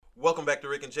Welcome back to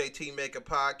Rick and JT Make a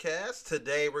Podcast.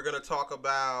 Today we're going to talk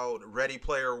about Ready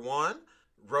Player One.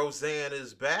 Roseanne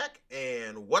is back,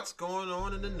 and what's going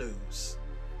on in the news.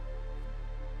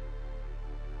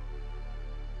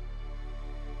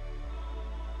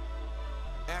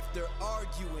 After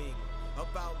arguing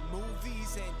about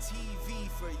movies and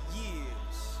TV for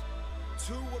years,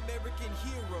 two American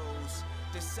heroes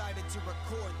decided to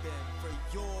record them for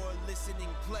your listening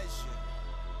pleasure.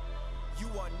 You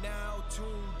are now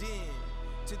tuned in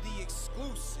to the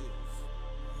exclusive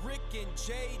Rick and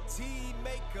JT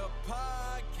Make a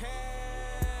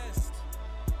Podcast.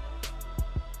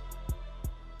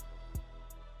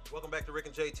 Welcome back to Rick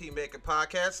and JT Make a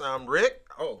Podcast. I'm Rick.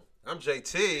 I'm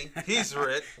JT. He's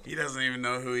Rick. He doesn't even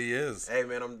know who he is. Hey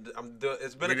man,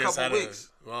 it's been a couple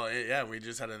weeks. We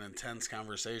just had an intense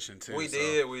conversation too. We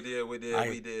did.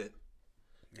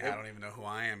 I don't even know who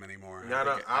I am anymore.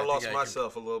 I lost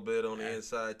myself a little bit on the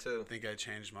inside too. I think I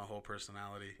changed my whole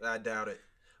personality. I doubt it.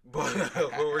 But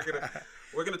what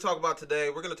we're gonna talk about today.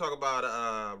 We're gonna talk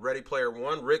about Ready Player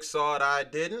One. Rick saw it, I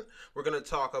didn't. We're gonna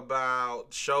talk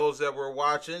about shows that we're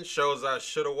watching, shows I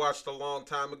should have watched a long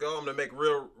time ago. I'm gonna make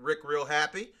Rick real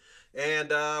happy, and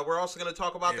we're also gonna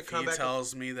talk about the comeback. If he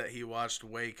tells me that he watched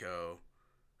Waco,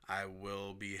 I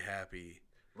will be happy.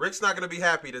 Rick's not gonna be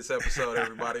happy this episode,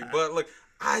 everybody. But look,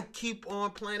 I keep on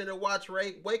planning to watch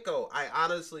Waco. I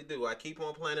honestly do. I keep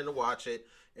on planning to watch it,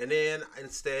 and then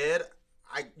instead,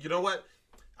 you know what?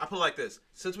 I put it like this.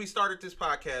 Since we started this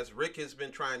podcast, Rick has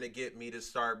been trying to get me to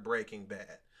start Breaking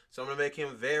Bad. So I'm going to make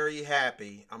him very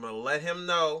happy. I'm going to let him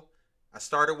know I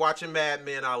started watching Mad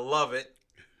Men. I love it.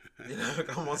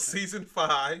 I'm on season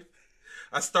 5.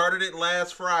 I started it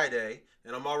last Friday,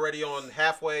 and I'm already on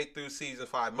halfway through season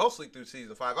 5, mostly through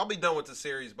season 5. I'll be done with the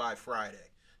series by Friday.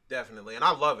 Definitely, and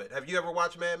I love it. Have you ever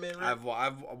watched Mad Men, Rick? I've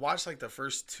watched like the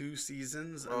first 2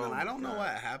 seasons, and then I don't know what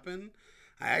happened.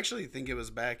 I actually think it was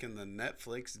back in the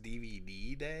Netflix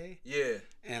DVD day. Yeah.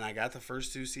 And I got the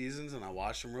first 2 seasons, and I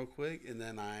watched them real quick, and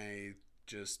then I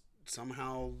just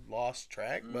somehow lost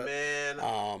track. But,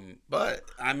 but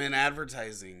I'm in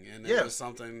advertising, and it was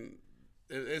something.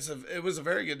 It was a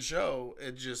very good show.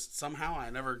 It just somehow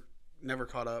I never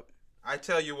caught up. I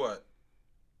tell you what,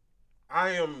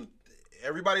 I am.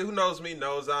 Everybody who knows me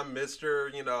knows I'm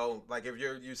Mr. Like if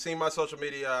you've seen my social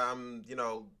media, I'm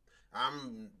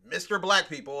Mr. Black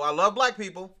People. I love black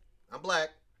people. I'm black.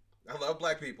 I love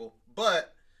black people.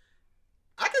 But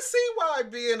I can see why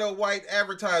being a white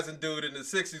advertising dude in the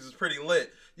 60s is pretty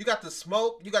lit. You got to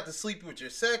smoke. You got to sleep with your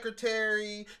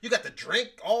secretary. You got to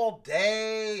drink all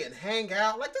day and hang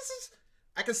out.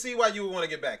 I can see why you would want to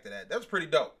get back to that. That's pretty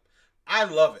dope. I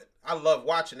love it. I love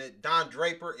watching it. Don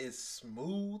Draper is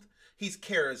smooth. He's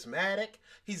charismatic.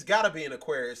 He's got to be an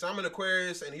Aquarius. I'm an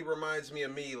Aquarius, and he reminds me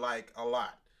of me like a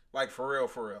lot. Like for real.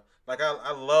 Like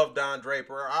I love Don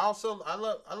Draper. I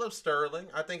love Sterling.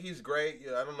 I think he's great.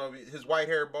 I don't know his white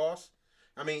haired boss.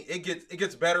 I mean, it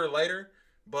gets better later,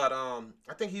 but I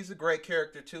think he's a great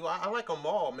character too. I like them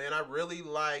all, man. I really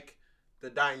like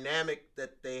the dynamic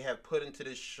that they have put into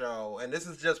this show, and this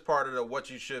is just part of the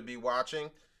what you should be watching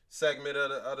segment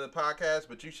of the podcast.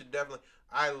 But you should definitely.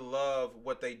 I love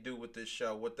what they do with this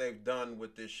show. What they've done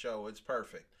with this show. It's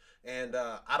perfect. And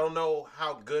I don't know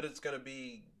how good it's going to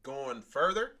be going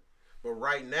further. But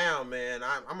right now, man,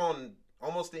 I'm on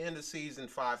almost the end of season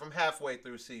 5. I'm halfway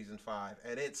through season 5.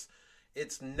 And it's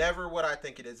never what I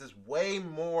think it is. It's way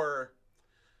more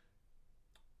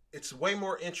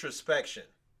introspection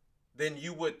than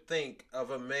you would think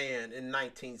of a man in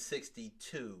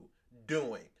 1962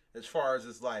 doing as far as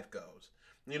his life goes.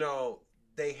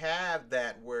 They have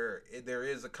that where there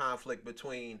is a conflict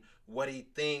between what he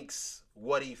thinks,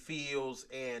 what he feels,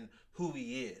 and who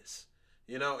he is.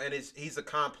 And he's a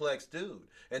complex dude.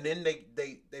 And then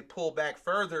they pull back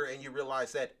further and you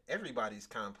realize that everybody's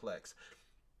complex.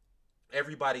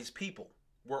 Everybody's people.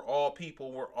 We're all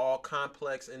people. We're all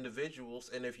complex individuals.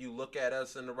 And if you look at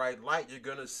us in the right light, you're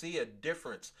going to see a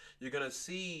difference. You're going to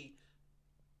see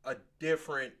a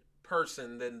different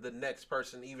person than the next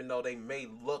person, even though they may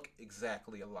look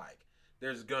exactly alike.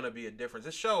 There's gonna be a difference.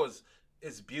 This show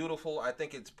is beautiful. I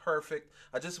think it's perfect.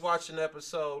 I just watched an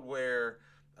episode where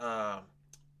one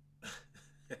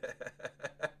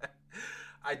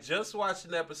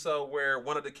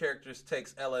of the characters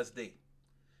takes LSD,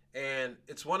 and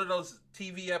it's one of those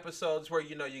TV episodes where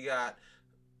you got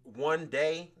one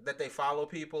day that they follow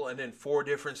people and then 4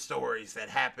 different stories that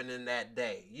happen in that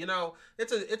day.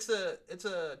 It's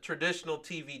a traditional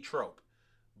TV trope,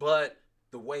 but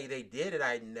the way they did it,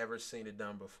 I'd never seen it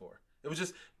done before. It was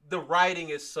just, the writing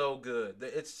is so good.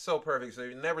 It's so perfect. So if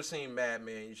you've never seen Mad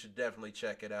Men, you should definitely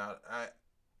check it out.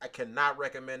 I cannot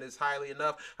recommend this highly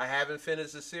enough. I haven't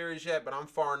finished the series yet, but I'm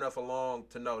far enough along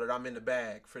to know that I'm in the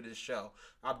bag for this show.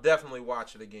 I'll definitely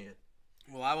watch it again.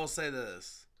 Well, I will say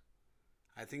this.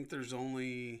 I think there's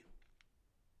only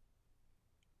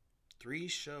 3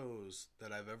 shows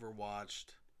that I've ever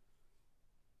watched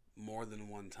more than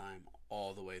one time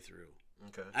all the way through.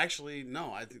 Okay. Actually,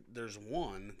 no. I think there's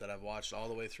one that I've watched all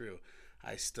the way through.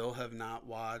 I still have not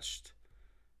watched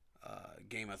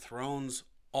Game of Thrones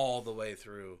all the way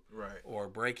through. Right. Or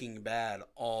Breaking Bad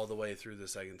all the way through the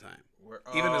second time.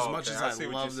 Even as much as I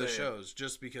love the shows,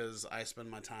 just because I spend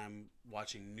my time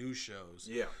watching new shows.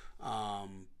 Yeah.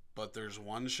 But there's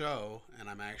one show, and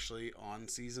I'm actually on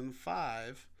season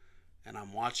 5, and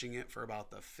I'm watching it for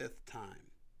about the 5th time.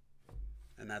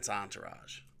 And that's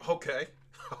Entourage. Okay.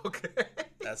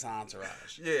 That's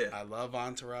Entourage. Yeah. I love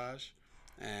Entourage.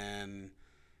 And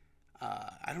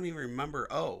I don't even remember.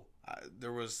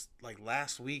 There was, like,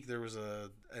 last week, there was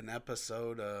an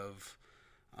episode of,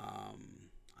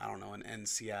 I don't know, an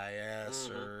NCIS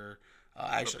or...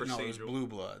 actually, no, it was Blue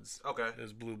Bloods. Okay. It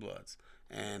was Blue Bloods.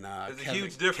 And there's a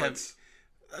huge difference.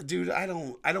 Dude, I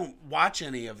don't watch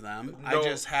any of them. No. I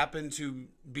just happen to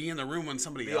be in the room when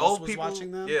somebody else was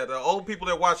watching them. Yeah, the old people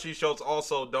that watch these shows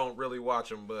also don't really watch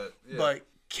them, but yeah. But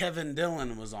Kevin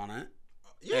Dillon was on it.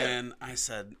 Yeah. And I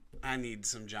said, I need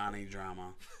some Johnny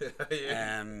drama.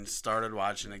 Yeah. And started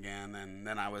watching again. And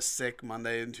then I was sick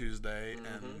Monday and Tuesday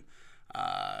and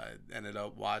ended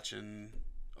up watching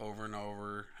over and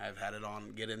over. I've had it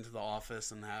on, get into the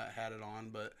office and had it on,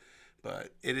 but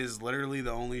it is literally the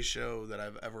only show that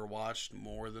I've ever watched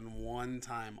more than one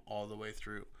time all the way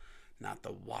through. Not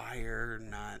The Wire,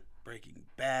 not Breaking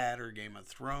Bad or Game of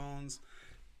Thrones.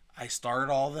 I start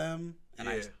all them, and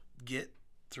I get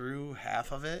through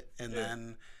half of it, and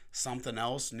then something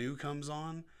else new comes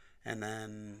on, and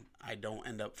then I don't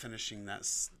end up finishing that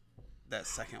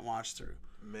second watch through.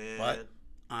 Man. But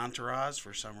Entourage,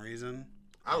 for some reason...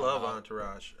 I love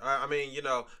Entourage. I mean,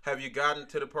 have you gotten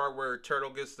to the part where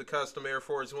Turtle gets the custom Air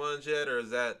Force Ones yet, or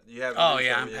is that you haven't? Oh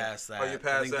yeah, I'm past that. Oh, you past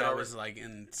that? I think that was like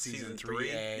in season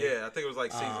 3A. Yeah, I think it was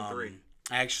like season 3.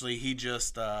 Actually, he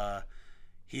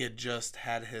had just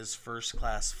had his first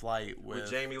class flight with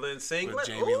Jamie Lynn Sigler. With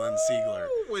Jamie Lynn Sigler,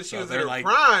 when she was in her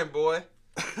prime, boy.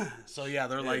 So yeah,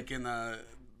 they're like in the.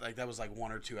 Like that was like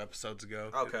 1 or 2 episodes ago.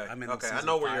 Okay. I'm in I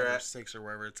know where you're at. 6 or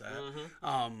wherever it's at.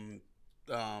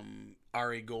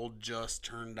 Ari Gold just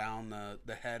turned down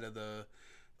the head of the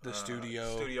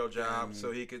studio job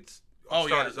so he could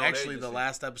start his own actually agency. The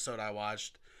last episode I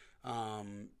watched,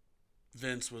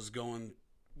 Vince was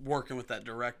working with that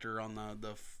director on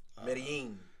the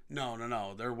Medellin.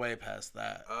 No, they're way past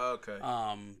that. Okay.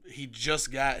 He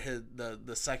just got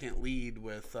the second lead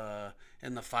with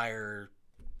in the fire,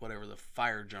 whatever, the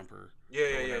fire jumper.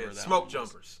 Yeah. Smoke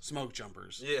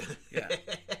jumpers. Yeah.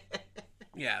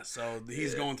 Yeah, so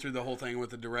he's going through the whole thing with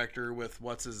the director, with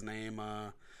what's his name,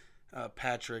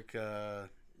 Patrick.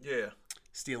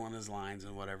 Stealing his lines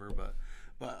and whatever, but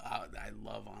I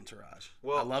love Entourage.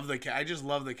 Well, I just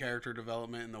love the character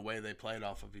development and the way they played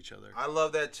off of each other. I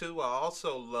love that too. I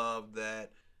also love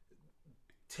that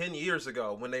 10 years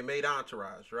ago when they made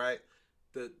Entourage, right?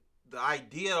 The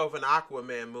idea of an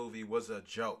Aquaman movie was a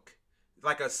joke.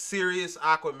 Like a serious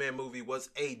Aquaman movie was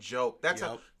a joke. That's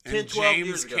 10, 12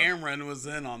 years ago. James Cameron was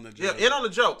in on the joke. Yeah, in on the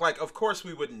joke. Like, of course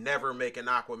we would never make an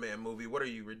Aquaman movie. What are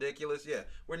you, ridiculous? Yeah,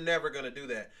 we're never going to do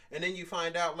that. And then you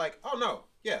find out, like, oh, no.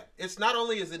 Yeah, it's not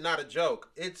only is it not a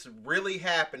joke, it's really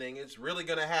happening. It's really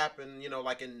going to happen,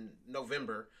 like in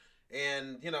November.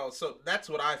 And, so that's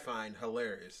what I find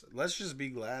hilarious. Let's just be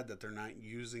glad that they're not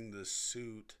using the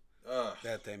suit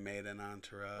that they made in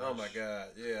Entourage. Oh, my God,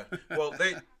 yeah. Well,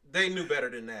 they knew better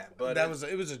than that. But it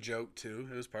was a joke, too.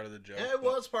 It was part of the joke. Yeah, it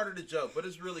was part of the joke, but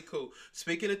it's really cool.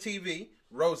 Speaking of TV,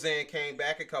 Roseanne came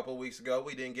back a couple weeks ago.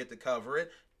 We didn't get to cover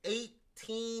it.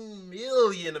 18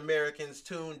 million Americans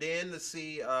tuned in to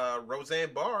see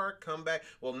Roseanne Barr come back.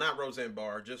 Well, not Roseanne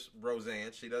Barr, just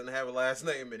Roseanne. She doesn't have a last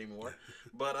name anymore.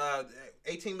 But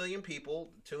 18 million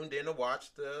people tuned in to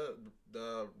watch the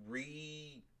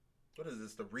what is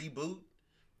this? The reboot?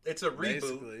 It's a reboot.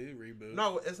 Basically, reboot.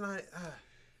 No, it's not.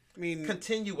 I mean,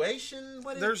 continuation.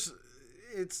 What there's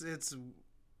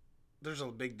a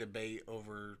big debate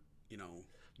over,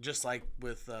 just like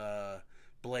with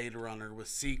Blade Runner, with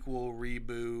sequel,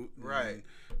 reboot, right,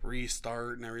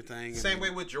 restart, and everything. Same way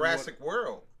with Jurassic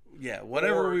World. Yeah,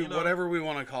 whatever we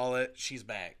want to call it, she's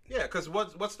back. Yeah, because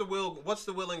what's the Will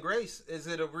and Grace? Is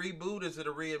it a reboot? Is it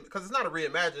because it's not a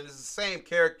reimagining. It's the same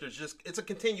characters. Just it's a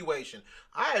continuation.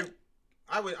 I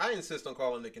insist on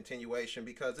calling it a continuation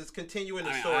because it's continuing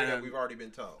the story that we've already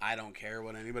been told. I don't care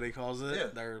what anybody calls it. Yeah.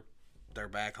 they're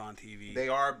back on TV. They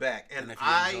are back. And if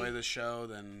you enjoy the show,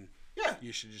 then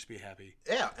you should just be happy.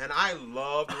 Yeah, and I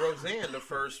loved Roseanne the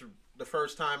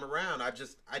first time around.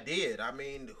 I did. I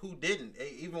mean, who didn't?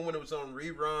 Even when it was on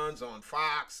reruns on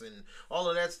Fox and all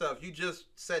of that stuff, you just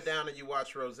sat down and you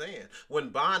watched Roseanne. When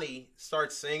Bonnie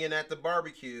starts singing at the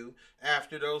barbecue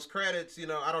after those credits,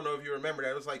 I don't know if you remember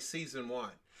that. It was like season 1.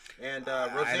 And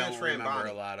Roseanne's friend Bonnie.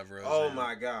 A lot of Roseanne. Oh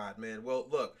my God, man. Well,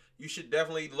 look, you should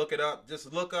definitely look it up.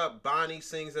 Just look up Bonnie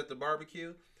Sings at the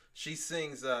Barbecue. She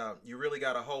sings You Really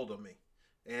Got a Hold of Me.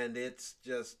 And it's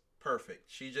just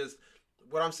perfect.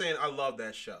 What I'm saying, I love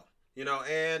that show.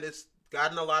 And it's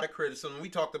gotten a lot of criticism. We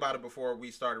talked about it before we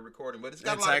started recording, but it's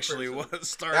got a lot of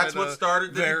criticism. That's what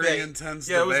started the very debate. Intense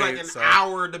debate. It was like an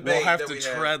hour debate. We'll have to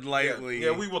tread lightly.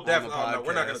 Yeah, we will definitely. No,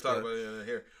 we're not going to talk about it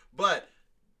here. But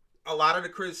a lot of the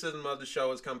criticism of the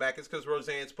show has come back is because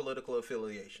Roseanne's political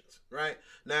affiliations, right?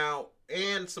 Now,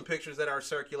 and some pictures that are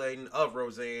circulating of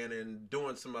Roseanne and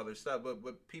doing some other stuff. But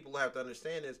what people have to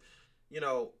understand is,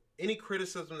 any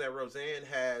criticism that Roseanne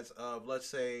has of, let's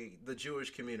say, the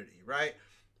Jewish community, right,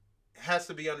 has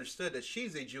to be understood that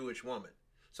she's a Jewish woman.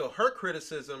 So her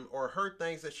criticism or her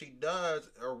things that she does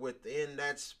are within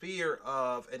that sphere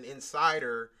of an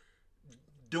insider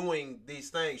doing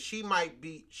these things.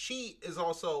 She is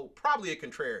also probably a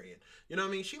contrarian. You know what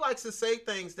I mean? She likes to say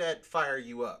things that fire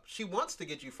you up. She wants to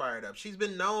get you fired up. She's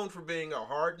been known for being a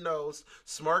hard-nosed,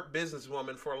 smart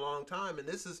businesswoman for a long time. And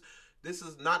this is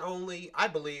not only, I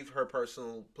believe, her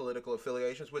personal political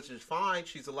affiliations, which is fine.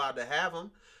 She's allowed to have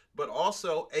them, but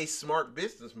also a smart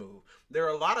business move. There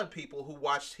are a lot of people who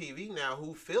watch TV now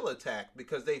who feel attacked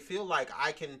because they feel like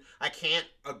I can't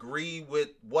agree with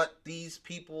what these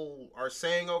people are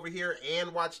saying over here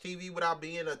and watch TV without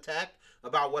being attacked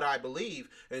about what I believe.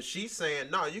 And she's saying,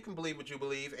 no, you can believe what you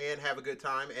believe and have a good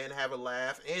time and have a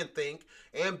laugh and think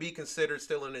and be considered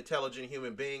still an intelligent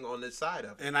human being on this side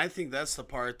of it. And I think that's the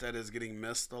part that is getting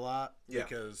missed a lot,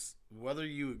 because whether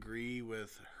you agree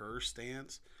with her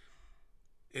stance,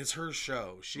 it's her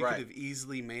show. She could have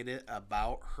easily made it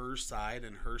about her side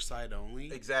and her side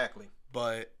only. Exactly.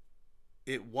 But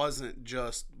it wasn't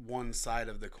just one side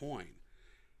of the coin.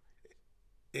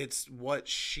 It's what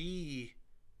she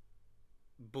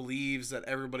believes that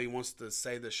everybody wants to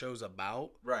say the show's about.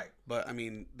 Right. But, I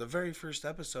mean, the very first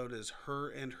episode is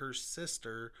her and her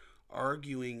sister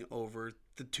arguing over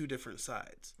the two different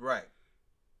sides. Right.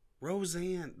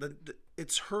 Roseanne,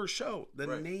 it's her show.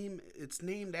 It's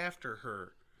named after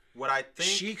her. What I think,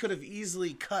 she could have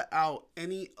easily cut out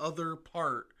any other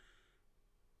part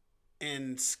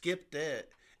and skipped it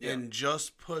and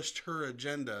just pushed her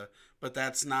agenda, but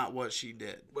that's not what she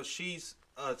did. But she's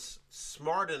a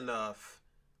smart enough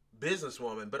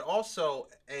businesswoman, but also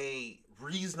a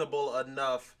reasonable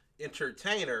enough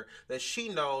entertainer that she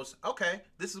knows, okay,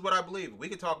 this is what I believe. We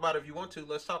can talk about it if you want to.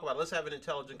 Let's talk about it. Let's have an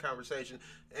intelligent conversation.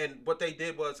 And what they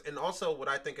did was, and also what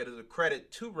I think it is a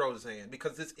credit to Roseanne,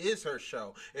 because this is her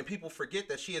show, and people forget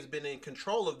that she has been in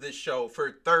control of this show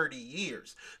for 30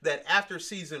 years. That after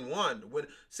season 1,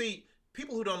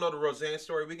 people who don't know the Roseanne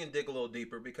story, we can dig a little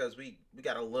deeper because we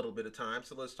got a little bit of time,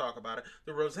 so let's talk about it.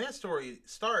 The Roseanne story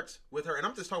starts with her, and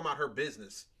I'm just talking about her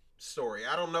business story.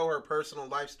 I don't know her personal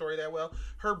life story that well.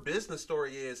 Her business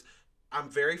story is, I'm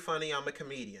very funny, I'm a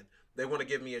comedian. They want to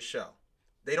give me a show.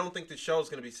 They don't think the show's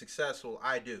going to be successful.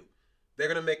 I do. They're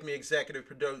going to make me executive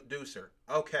producer.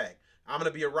 Okay. I'm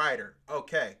going to be a writer.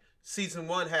 Okay. Season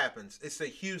 1 happens. It's a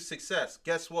huge success.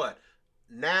 Guess what?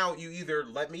 Now you either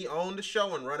let me own the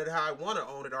show and run it how I want to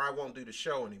own it, or I won't do the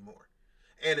show anymore.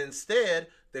 And instead,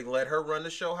 they let her run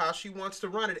the show how she wants to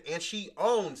run it, and she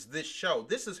owns this show.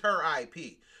 This is her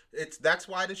IP. That's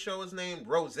why the show is named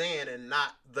Roseanne and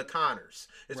not The Connors.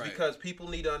 It's because people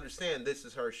need to understand this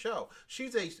is her show.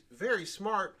 She's a very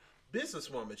smart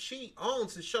businesswoman. She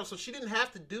owns the show, so she didn't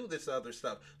have to do this other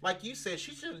stuff. Like you said,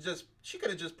 she could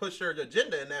have just pushed her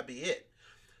agenda and that'd be it.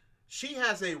 She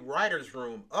has a writer's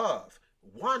room of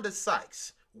Wanda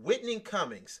Sykes, Whitney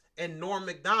Cummings, and Norm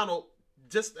Macdonald,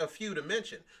 just a few to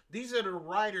mention. These are the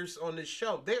writers on this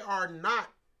show. They are not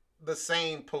the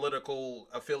same political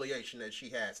affiliation that she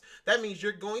has. That means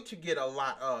you're going to get a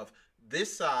lot of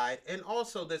this side and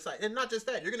also this side. And not just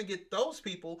that, you're going to get those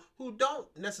people who don't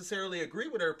necessarily agree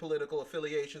with her political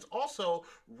affiliations also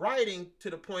writing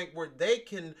to the point where they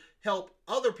can help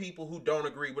other people who don't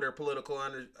agree with her political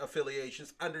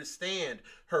affiliations understand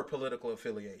her political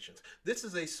affiliations. This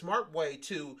is a smart way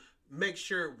to make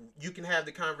sure you can have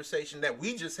the conversation that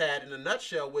we just had in a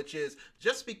nutshell, which is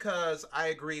just because I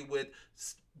agree with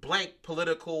blank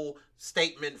political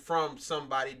statement from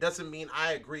somebody doesn't mean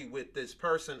I agree with this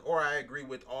person or I agree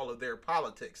with all of their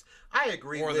politics. I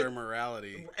agree with their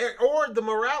morality or the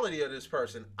morality of this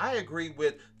person. I agree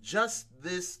with just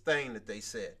this thing that they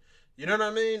said. You know what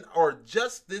I mean? Or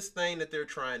just this thing that they're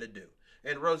trying to do.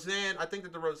 And Roseanne, I think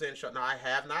that the Roseanne show, now I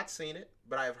have not seen it,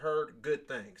 but I've heard good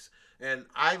things. And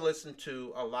I listen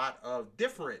to a lot of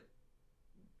different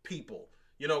people,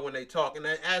 you know, when they talk, and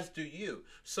as do you.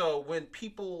 So when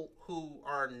people who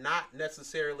are not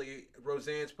necessarily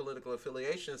Roseanne's political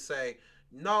affiliation say,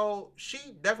 no, she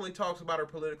definitely talks about her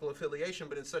political affiliation,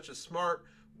 but in such a smart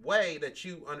way that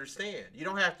you understand. You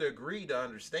don't have to agree to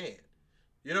understand.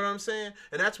 You know what I'm saying?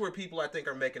 And that's where people, I think,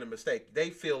 are making a mistake. They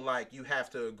feel like you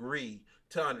have to agree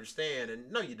to understand,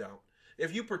 and no, you don't.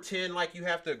 If you pretend like you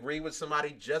have to agree with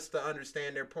somebody just to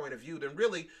understand their point of view, then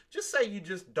really just say you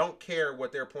just don't care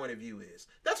what their point of view is.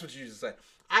 That's what you just say.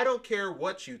 I don't care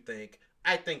what you think.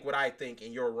 I think what I think,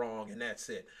 and you're wrong, and that's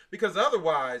it. Because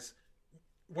otherwise,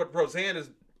 what Roseanne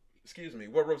is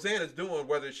doing,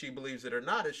 whether she believes it or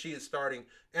not, is she is starting,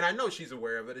 and I know she's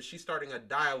aware of it, is she's starting a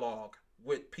dialogue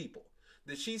with people.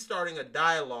 That she's starting a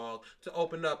dialogue to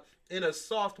open up in a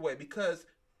soft way, because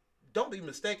don't be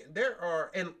mistaken, there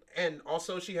are, and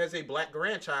also she has a black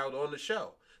grandchild on the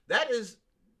show. That is,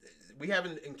 we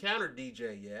haven't encountered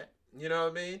DJ yet, you know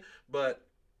what I mean? But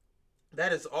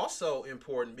that is also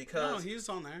important because... No, he's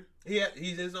on there. He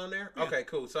is on there? Yeah. Okay,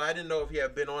 cool. So I didn't know if he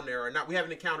had been on there or not. We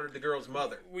haven't encountered the girl's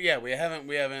mother. Yeah, we haven't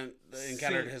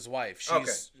encountered his wife.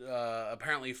 She's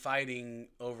apparently fighting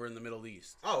over in the Middle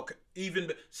East. Oh, okay.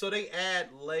 So they add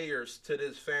layers to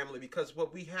this family, because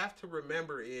what we have to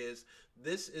remember is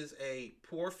this is a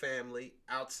poor family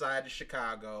outside of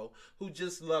Chicago who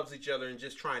just loves each other and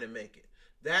just trying to make it.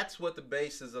 That's what the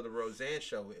basis of the Roseanne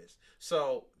show is.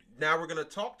 So now we're going to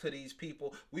talk to these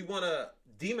people. We want to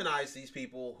demonize these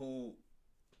people who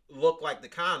look like the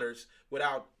Connors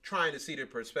without trying to see the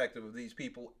perspective of these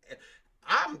people.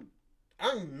 I'm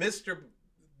Mr.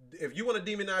 If you want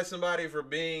to demonize somebody for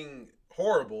being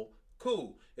horrible,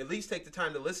 cool. At least take the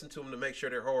time to listen to them to make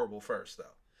sure they're horrible first, though.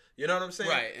 You know what I'm saying?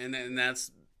 Right, and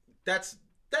that's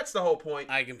the whole point.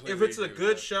 I completely If it's a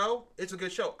good show, it's a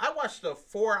good show. I watched a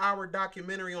 4-hour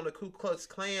documentary on the Ku Klux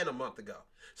Klan a month ago.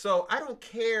 So I don't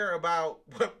care about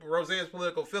what Roseanne's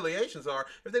political affiliations are.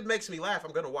 If it makes me laugh,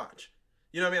 I'm going to watch.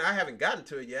 You know what I mean? I haven't gotten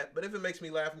to it yet, but if it makes me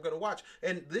laugh, I'm going to watch.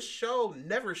 And this show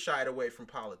never shied away from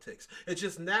politics. It's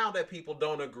just now that people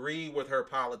don't agree with her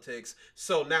politics,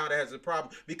 so now that has a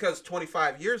problem. Because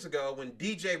 25 years ago, when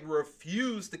DJ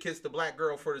refused to kiss the black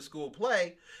girl for the school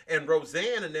play, and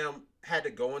Roseanne and them had to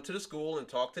go into the school and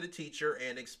talk to the teacher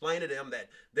and explain to them that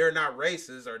they're not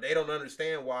racist or they don't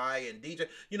understand why, and DJ,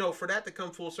 you know, for that to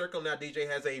come full circle, now DJ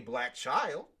has a black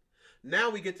child.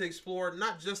 Now we get to explore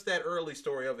not just that early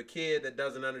story of a kid that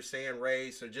doesn't understand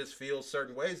race or just feels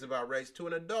certain ways about race, to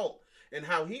an adult and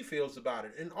how he feels about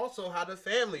it, and also how the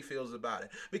family feels about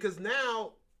it. Because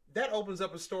now that opens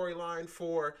up a storyline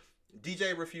for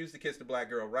DJ refused to kiss the black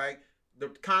girl, right? The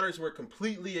Connors were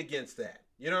completely against that.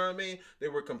 You know what I mean? They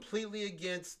were completely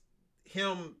against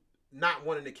him not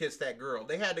wanting to kiss that girl.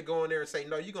 They had to go in there and say,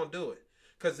 no, you're going to do it.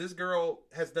 Because this girl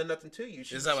has done nothing to you.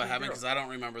 Is that what happened? Because I don't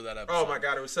remember that episode. Oh my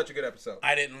God, it was such a good episode.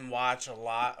 I didn't watch a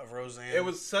lot of Roseanne. It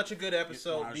was such a good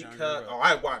episode because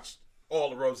I watched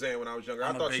all of Roseanne when I was younger.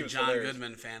 I thought she was hilarious. I'm a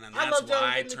big John Goodman fan, and that's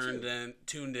why I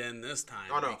tuned in this time.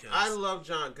 Oh no, I love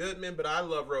John Goodman, but I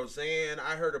love Roseanne.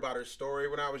 I heard about her story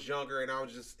when I was younger, and I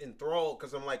was just enthralled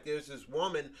because I'm like, there's this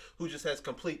woman who just has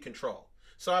complete control.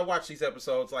 So I watched these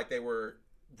episodes like they were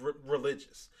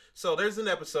religious. So there's an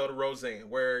episode of Roseanne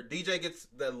where DJ gets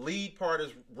the lead part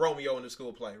is Romeo in the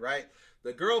school play, right?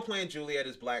 The girl playing Juliet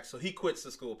is black, so he quits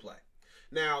the school play.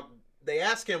 Now, they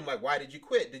ask him, like, why did you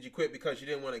quit? Did you quit because you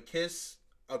didn't want to kiss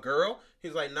a girl?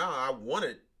 He's like, nah, I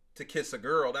wanted to kiss a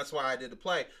girl. That's why I did the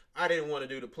play. I didn't want to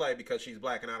do the play because she's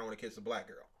black and I don't want to kiss a black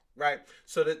girl, right?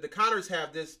 So the Connors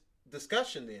have this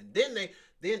discussion then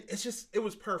it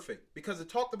was perfect because it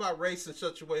talked about race in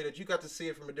such a way that you got to see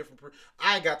it from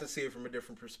I got to see it from a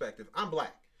different perspective. I'm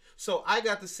black. So I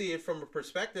got to see it from a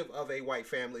perspective of a white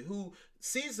family who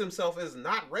sees themselves as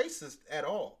not racist at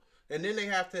all. And then they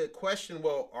have to question,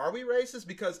 well, are we racist?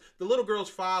 Because the little girl's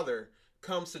father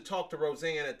comes to talk to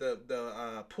Roseanne at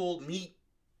the pulled meat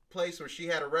place where she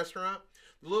had a restaurant.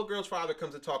 The little girl's father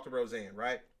comes to talk to Roseanne,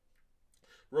 right?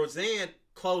 Roseanne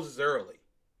closes early.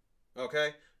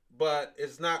 Okay? But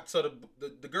it's not, so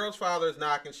the girl's father is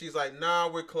knocking. She's like,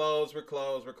 no, we're closed.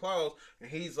 And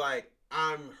he's like,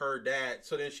 I'm her dad.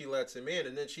 So then she lets him in.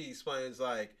 And then she explains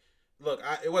like, look,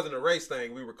 it wasn't a race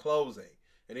thing. We were closing.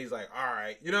 And he's like, all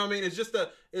right. You know what I mean? It's just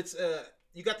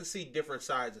you got to see different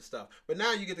sides of stuff. But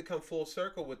now you get to come full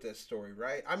circle with this story,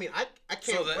 right? I mean, I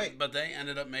can't wait. But they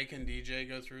ended up making DJ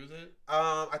go through with it?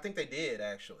 I think they did,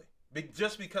 actually.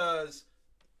 Just because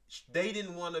they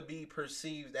didn't want to be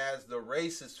perceived as the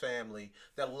racist family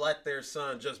that let their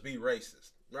son just be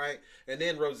racist, right? And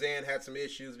then Roseanne had some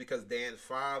issues because Dan's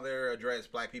father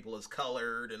addressed black people as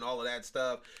colored and all of that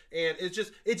stuff. And it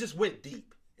just went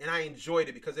deep. And I enjoyed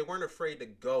it because they weren't afraid to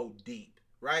go deep,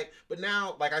 right? But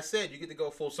now, like I said, you get to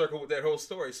go full circle with that whole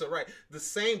story. So, right, the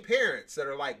same parents that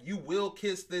are like, you will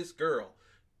kiss this girl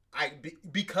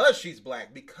because she's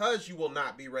black, because you will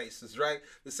not be racist, right?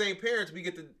 The same parents, we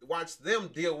get to watch them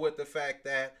deal with the fact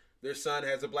that their son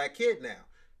has a black kid now.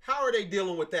 How are they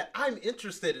dealing with that? I'm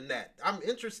interested in that. I'm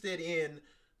interested in,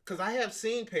 because I have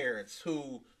seen parents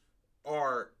who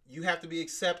are, you have to be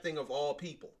accepting of all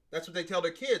people. That's what they tell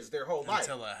their kids their whole life.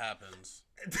 Until it happens.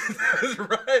 That's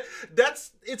right.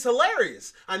 It's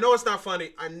hilarious. I know it's not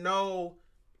funny. I know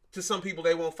to some people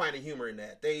they won't find the humor in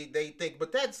that. They think,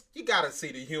 but you gotta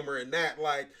see the humor in that.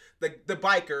 Like the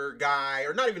biker guy,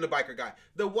 or not even the biker guy,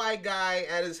 the white guy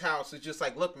at his house is just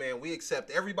like, look, man, we accept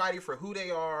everybody for who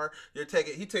they are.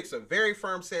 He takes a very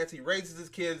firm stance. He raises his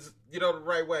kids, the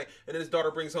right way, and then his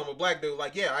daughter brings home a black dude.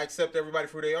 Like, yeah, I accept everybody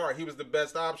for who they are. He was the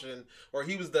best option, or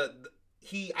he was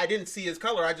I didn't see his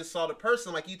color. I just saw the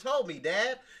person, like you told me,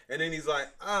 Dad. And then he's like,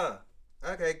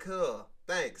 okay, cool.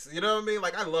 Thanks. You know what I mean?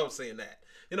 Like, I love seeing that.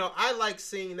 I like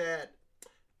seeing that.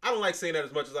 I don't like seeing that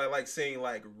as much as I like seeing,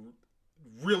 like,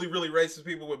 really, really racist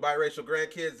people with biracial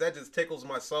grandkids. That just tickles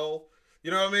my soul.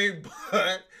 You know what I mean?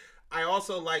 But I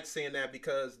also like seeing that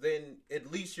because then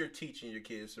at least you're teaching your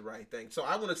kids the right thing. So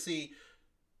I want to see,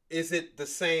 is it the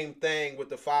same thing with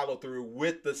the follow through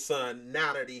with the son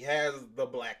now that he has the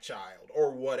black child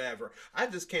or whatever? I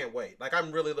just can't wait. Like,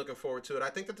 I'm really looking forward to it. I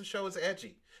think that the show is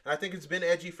edgy. And I think it's been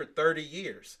edgy for 30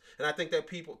 years. And I think that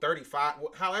people, 35,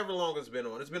 however long it's been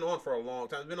on for a long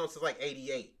time. It's been on since like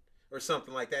 88 or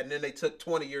something like that. And then they took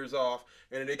 20 years off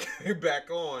and then it came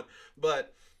back on.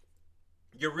 But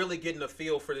you're really getting a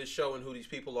feel for this show and who these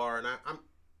people are. And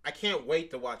I can't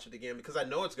wait to watch it again because I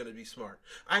know it's going to be smart.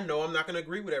 I know I'm not going to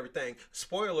agree with everything.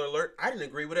 Spoiler alert, I didn't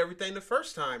agree with everything the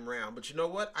first time round. But you know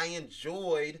what? I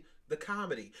enjoyed the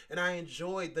comedy and I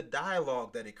enjoyed the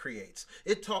dialogue that it creates.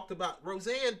 It talked about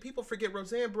Roseanne. People forget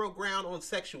Roseanne broke ground on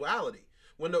sexuality.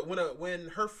 When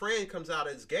her friend comes out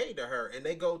as gay to her and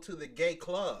they go to the gay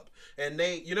club and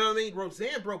they, you know what I mean?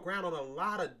 Roseanne broke ground on a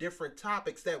lot of different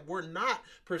topics that were not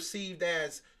perceived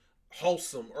as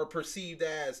wholesome or perceived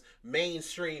as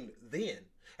mainstream then.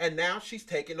 And now she's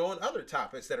taking on other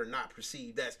topics that are not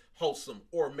perceived as wholesome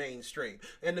or mainstream.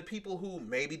 And the people who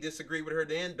maybe disagree with her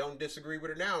then don't disagree with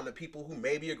her now. And the people who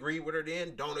maybe agree with her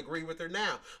then don't agree with her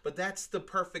now. But that's the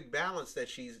perfect balance that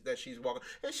she's walking.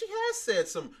 And she has said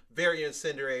some very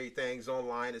incendiary things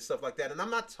online and stuff like that. And I'm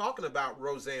not talking about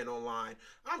Roseanne online.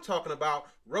 I'm talking about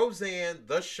Roseanne,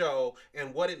 the show,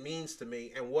 and what it means to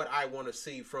me and what I want to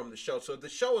see from the show. So if the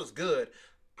show is good,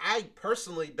 I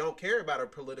personally don't care about her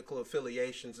political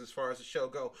affiliations as far as the show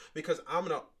go, because I'm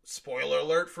going to, spoiler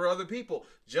alert for other people,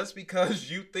 just because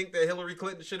you think that Hillary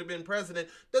Clinton should have been president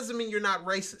doesn't mean you're not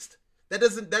racist. That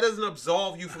doesn't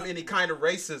absolve you from any kind of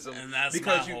racism. And that's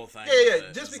because my whole thing.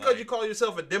 Yeah. Just because you call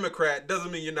yourself a Democrat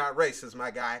doesn't mean you're not racist,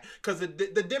 my guy. Because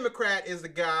the Democrat is the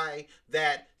guy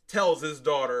that tells his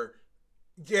daughter,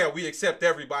 yeah, we accept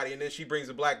everybody, and then she brings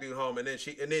a black dude home, and then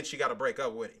she got to break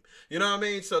up with him. You know what I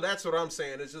mean? So that's what I'm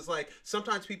saying. It's just like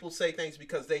sometimes people say things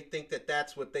because they think that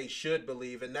that's what they should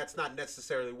believe, and that's not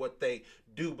necessarily what they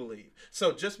do believe.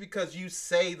 So just because you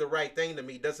say the right thing to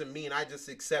me doesn't mean I just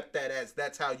accept that as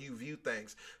that's how you view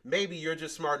things. Maybe you're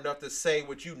just smart enough to say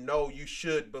what you know you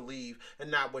should believe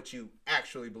and not what you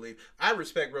actually believe. I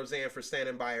respect Roseanne for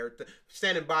standing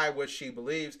by what she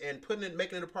believes and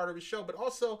making it a part of the show, but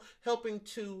also helping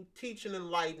to teach and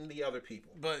enlighten the other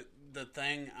people. But the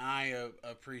thing I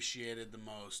appreciated the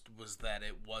most was that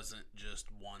it wasn't just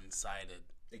one-sided.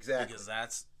 Exactly. Because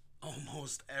that's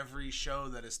almost every show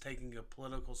that is taking a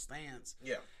political stance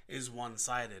is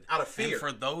one-sided. Out of fear. And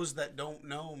for those that don't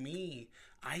know me,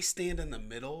 I stand in the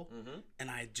middle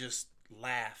and I just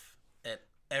laugh at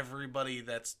everybody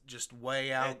that's just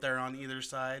way out there on either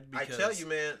side. Because I tell you,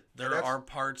 man, there are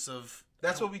parts of...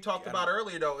 That's what we talked about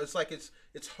earlier, though. It's like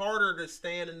it's harder to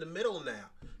stand in the middle now.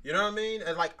 You know what I mean?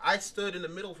 And like I stood in the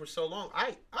middle for so long.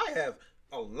 I have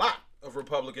a lot of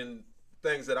Republican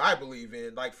things that I believe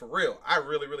in, like for real. I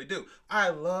really, really do. I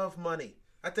love money.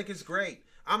 I think it's great.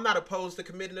 I'm not opposed to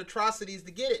committing atrocities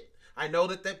to get it. I know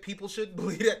that people should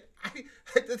believe that.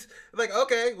 It's like,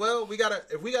 okay, well,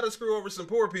 if we gotta screw over some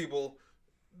poor people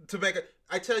to make a.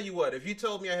 I tell you what, if you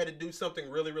told me I had to do something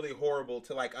really, really horrible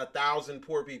to like 1,000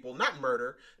 poor people, not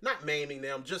murder, not maiming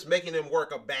them, just making them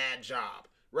work a bad job,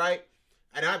 right?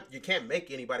 And you can't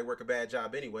make anybody work a bad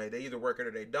job anyway. They either work it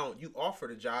or they don't. You offer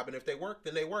the job, and if they work,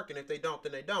 then they work, and if they don't,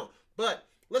 then they don't. But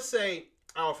let's say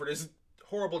I offer this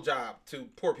horrible job to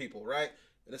poor people, right?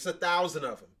 And it's 1,000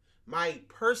 of them. My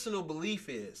personal belief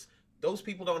is those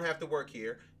people don't have to work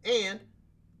here, and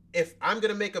if I'm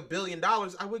gonna make $1 billion,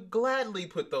 I would gladly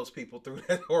put those people through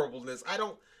that horribleness. I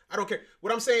don't care.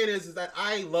 What I'm saying is that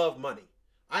I love money.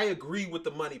 I agree with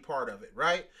the money part of it,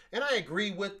 right? And I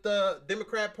agree with the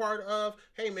Democrat part of,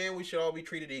 hey man, we should all be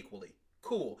treated equally.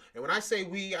 Cool. And when I say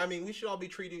we, I mean we should all be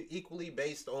treated equally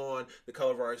based on the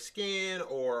color of our skin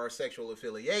or our sexual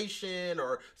affiliation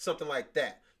or something like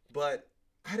that. But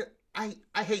I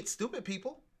hate stupid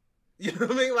people. You know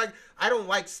what I mean? Like, I don't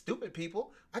like stupid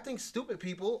people. I think stupid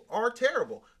people are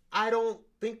terrible. I don't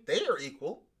think they are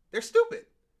equal. They're stupid.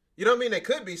 You know what I mean? They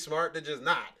could be smart. They're just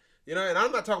not. You know, and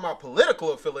I'm not talking about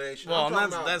political affiliation. Well,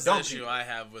 that's the issue I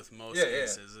have with most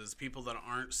cases is people that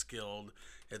aren't skilled.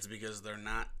 It's because they're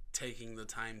not taking the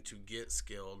time to get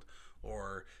skilled,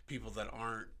 or people that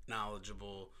aren't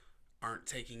knowledgeable aren't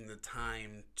taking the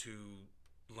time to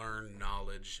learn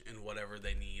knowledge in whatever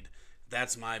they need.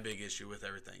 That's my big issue with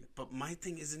everything. But my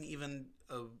thing isn't even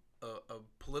a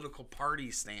political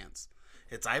party stance.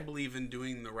 It's I believe in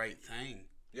doing the right thing.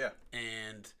 Yeah.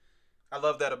 And I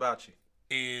love that about you.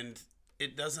 And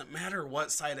it doesn't matter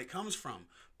what side it comes from.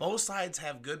 Both sides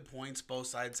have good points. Both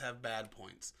sides have bad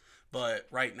points. But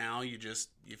right now,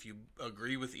 if you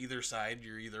agree with either side,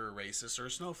 you're either a racist or a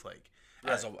snowflake.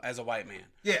 Right. As a white man.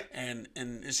 Yeah. And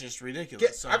it's just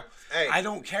ridiculous. I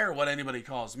don't care what anybody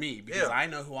calls me because I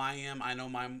know who I am. I know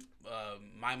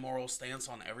my moral stance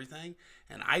on everything.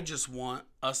 And I just want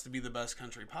us to be the best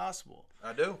country possible.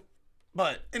 I do.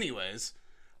 But anyways,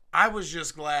 I was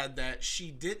just glad that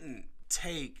she didn't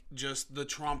take just the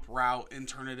Trump route and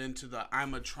turn it into the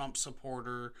I'm a Trump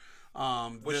supporter.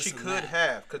 Which she could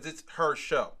have because it's her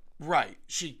show. Right.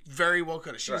 She very well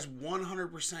could have. She has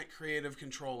 100% creative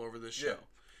control over this show. Yeah.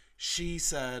 She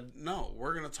said, no,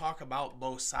 we're going to talk about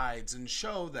both sides and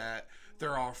show that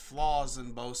there are flaws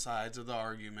in both sides of the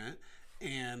argument.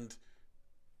 And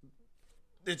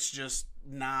it's just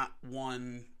not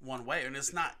one way. And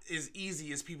it's not as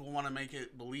easy as people want to make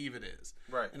it believe it is.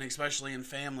 Right. And especially in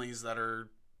families that are,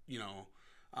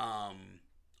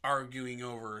 arguing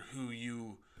over who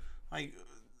you, like,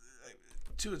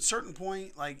 to a certain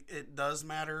point, like, it does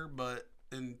matter, but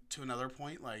to another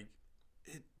point, like,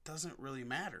 it doesn't really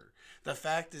matter. The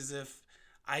fact is, if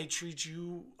I treat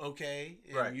you okay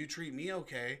and you treat me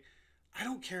okay, I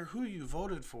don't care who you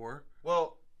voted for.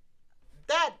 Well,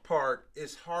 that part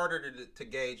is harder to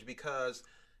gauge because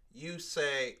you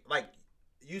say,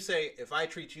 if I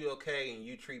treat you okay and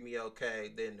you treat me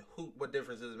okay, then what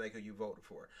difference does it make who you voted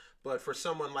for? But for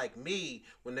someone like me,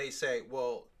 when they say,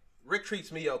 well, Rick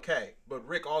treats me okay, but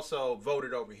Rick also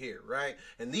voted over here, right?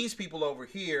 And these people over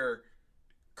here,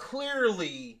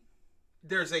 clearly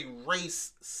there's a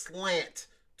race slant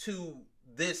to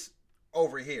this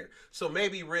over here. So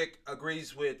maybe Rick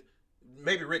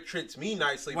treats me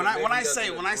nicely. When I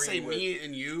say me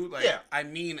and you, I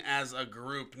mean as a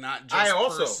group, not just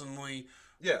personally.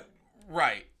 Yeah.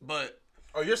 Right, but...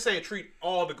 Oh, you're saying treat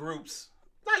all the groups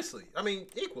nicely. I mean,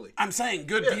 equally. I'm saying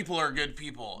good people are good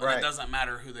people, and it doesn't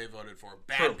matter who they voted for.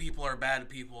 Bad people are bad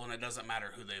people, and it doesn't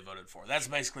matter who they voted for. That's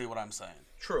basically what I'm saying.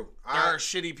 True. There are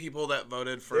shitty people that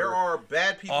voted for There are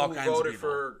bad people who voted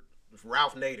for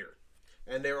Ralph Nader,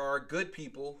 and there are good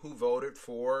people who voted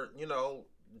for,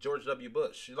 George W.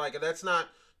 Bush. Like, that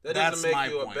doesn't make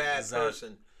you a bad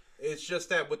person. It's just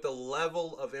that with the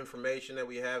level of information that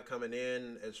we have coming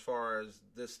in as far as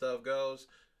this stuff goes,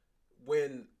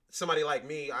 when somebody like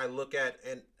me, I look at,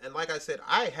 and like I said,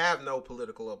 I have no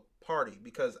political party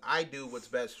because I do what's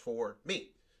best for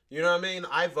me. You know what I mean?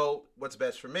 I vote what's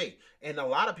best for me. And a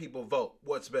lot of people vote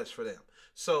what's best for them.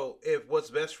 So if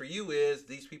what's best for you is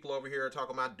these people over here are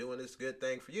talking about doing this good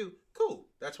thing for you, cool.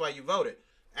 That's why you voted.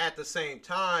 At the same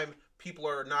time, people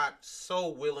are not so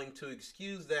willing to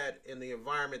excuse that in the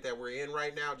environment that we're in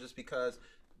right now just because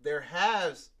there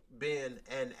has been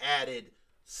an added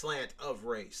slant of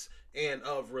race and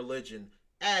of religion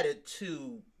added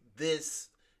to this.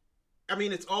 I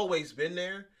mean, it's always been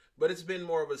there, but it's been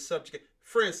more of a subject.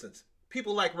 For instance,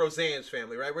 people like Roseanne's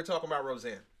family, right? We're talking about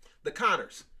Roseanne. The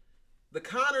Connors. The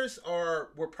Connors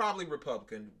were probably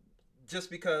Republican. just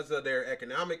because of their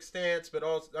economic stance, but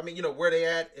also, I mean, where they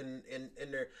at in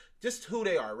their, just who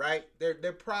they are, right?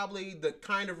 They're probably the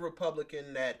kind of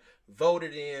Republican that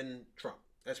voted in Trump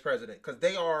as president, because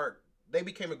they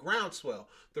became a groundswell.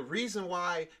 The reason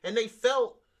why, and they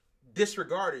felt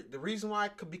disregarded. The reason why,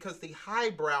 because the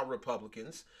highbrow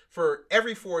Republicans for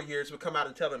every 4 years would come out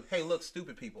and tell them, hey, look,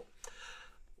 stupid people,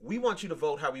 we want you to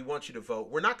vote how we want you to vote.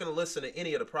 We're not going to listen to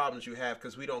any of the problems you have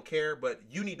because we don't care, but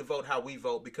you need to vote how we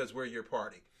vote because we're your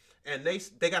party. And they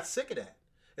got sick of that.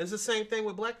 And it's the same thing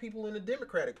with black people in the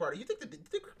Democratic Party. You think the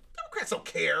Democrats don't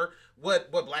care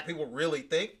what black people really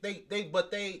think?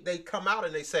 They come out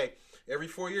and they say, every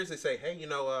 4 years they say, hey, you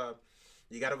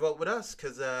got to vote with us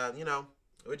because,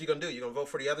 what you going to do? You going to vote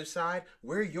for the other side?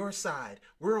 We're your side.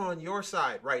 We're on your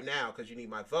side right now because you need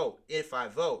my vote if I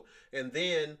vote. And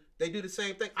then they do the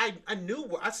same thing.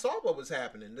 I saw what was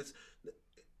happening.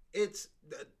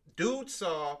 Dude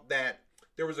saw that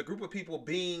there was a group of people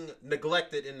being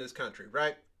neglected in this country,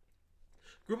 right?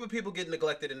 Group of people get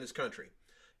neglected in this country.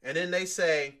 And then they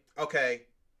say, okay,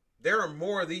 there are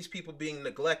more of these people being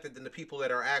neglected than the people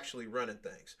that are actually running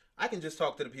things. I can just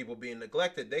talk to the people being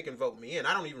neglected. They can vote me in.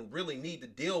 I don't even really need to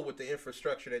deal with the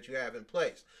infrastructure that you have in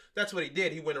place. That's what he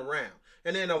did. He went around.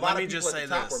 And then a lot of people at the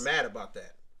top were mad about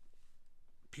that.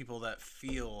 People that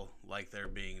feel like they're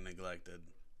being neglected.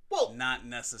 Well, not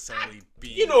necessarily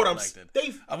being you know what neglected.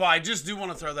 Well, I just do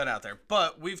want to throw that out there.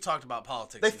 But we've talked about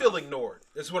politics. They feel ignored.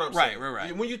 That's what I'm saying.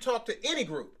 Right. When you talk to any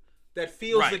group that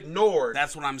feels ignored.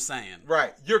 That's what I'm saying.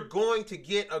 Right. You're going to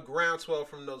get a groundswell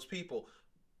from those people.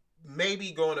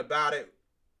 Maybe going about it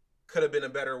could have been a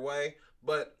better way.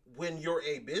 But when you're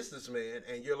a businessman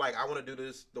and you're like, I want to do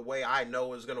this the way I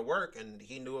know it's going to work, and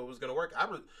he knew it was going to work,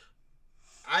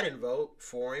 I didn't vote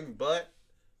for him, but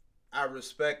I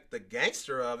respect the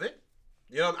gangster of it.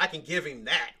 I can give him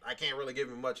that. I can't really give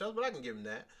him much else, but I can give him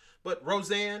that. But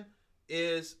Roseanne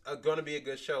is going to be a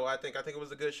good show. I think it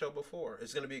was a good show before.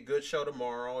 It's going to be a good show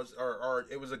tomorrow. Or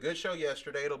it was a good show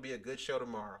yesterday. It'll be a good show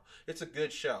tomorrow. It's a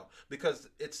good show because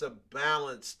it's a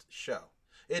balanced show.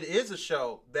 It is a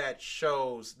show that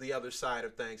shows the other side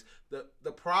of things.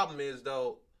 The problem is,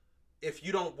 though, if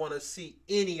you don't want to see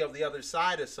any of the other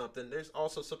side of something, there's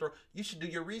also something you should do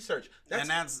your research. That's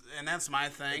my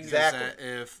thing. Exactly.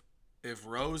 Is that if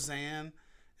Roseanne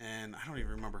and I don't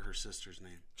even remember her sister's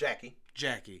name. Jackie.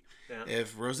 Yeah.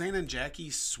 If Roseanne and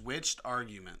Jackie switched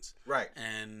arguments, right,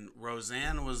 and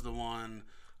Roseanne was the one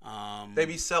they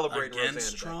be celebrating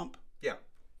against Roseanne Trump. Yeah.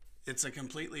 It's a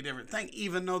completely different thing,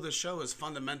 even though the show is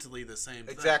fundamentally the same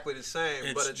thing. Exactly the same.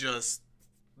 It's just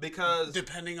because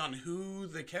depending on who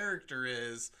the character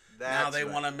is, now they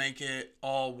want to make it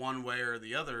all one way or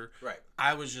the other. Right.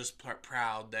 I was just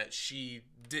proud that she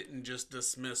didn't just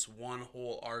dismiss one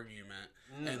whole argument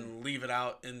and leave it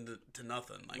out to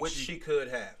nothing. Like which she could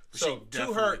have. So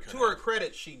to her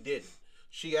credit, she didn't.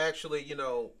 She actually,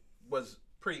 was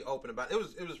pretty open about it.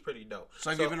 It was pretty dope.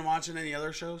 So have you been watching any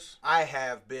other shows? I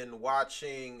have been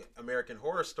watching American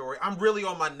Horror Story. I'm really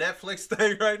on my Netflix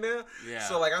thing right now. Yeah.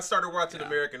 So I started watching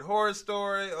American Horror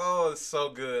Story. Oh, it's so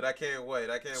good. I can't wait.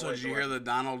 So did you hear the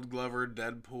Donald Glover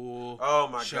Deadpool? Oh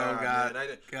my show God!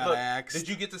 Got axed. Did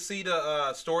you get to see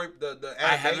the story? The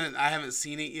I haven't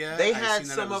seen it yet. They had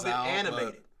some of it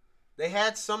animated. They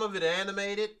had some of it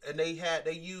animated, and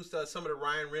they used some of the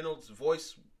Ryan Reynolds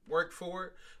voice work for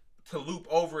it to loop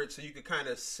over it so you could kind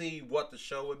of see what the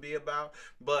show would be about.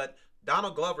 But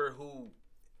Donald Glover, who,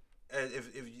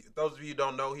 if those of you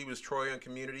don't know, he was Troy on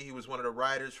Community. He was one of the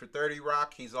writers for 30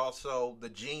 Rock. He's also the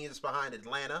genius behind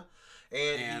Atlanta.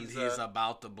 And he's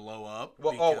about to blow up.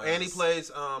 Well, and he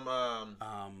plays I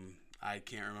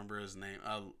can't remember his name.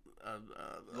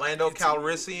 Lando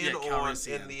Calrissian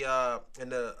in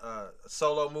the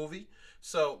Solo movie.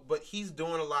 So, but he's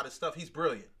doing a lot of stuff. He's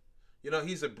brilliant.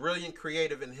 He's a brilliant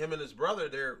creative, and him and his brother,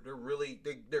 they're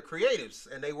creatives,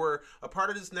 and they were a part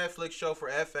of this Netflix show for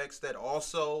FX that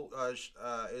also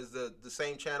is the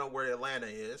same channel where Atlanta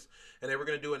is, and they were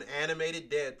going to do an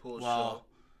animated Deadpool show.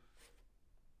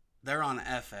 They're on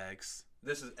FX.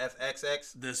 This is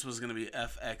FXX. This was going to be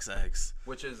FXX,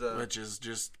 which is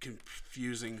just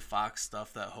confusing Fox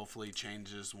stuff that hopefully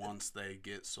changes once they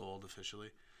get sold officially.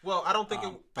 Well, I don't think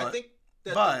I think.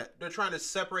 They're trying to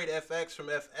separate FX from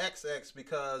FXX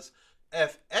because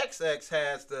FXX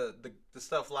has the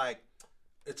stuff like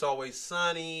It's Always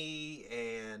Sunny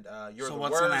and You're the Worst. So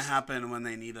what's going to happen when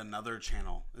they need another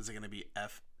channel? Is it going to be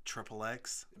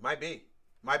FXXX? It might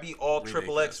be all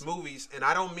XXX movies, and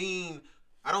I don't mean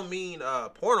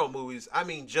porno movies. I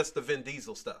mean just the Vin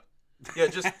Diesel stuff. Yeah,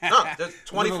 just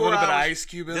 24 a little hours. Bit of Ice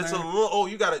Cube in just there. A little. Oh,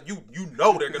 you gotta. You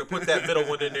know they're gonna put that middle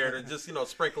one in there to just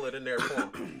sprinkle it in there for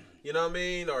them. You know what I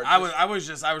mean? Or I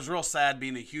was real sad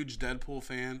being a huge Deadpool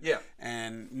fan. Yeah.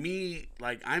 And me,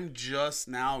 like, I'm just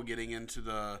now getting into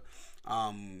the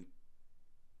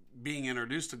being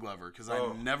introduced to Glover because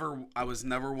I was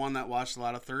never one that watched a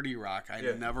lot of 30 Rock. I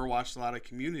never watched a lot of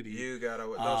Community. You gotta.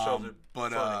 Those shows are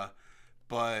funny.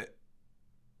 But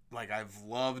like, I've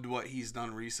loved what he's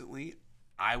done recently.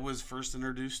 I was first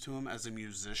introduced to him as a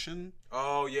musician.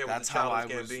 Oh yeah, that's with the how I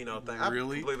Gambino thing.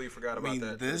 Really, I completely forgot about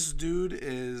that. This dude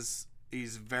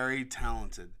he's very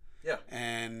talented. Yeah.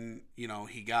 And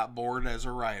he got bored as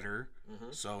a writer,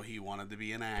 so he wanted to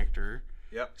be an actor.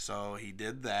 Yep. So he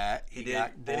did that. He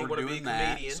got bored doing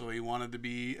that. So he wanted to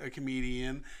be a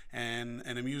comedian and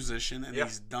a musician, and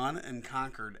he's done and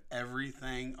conquered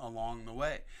everything along the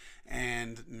way.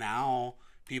 And now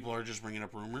people are just bringing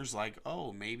up rumors like,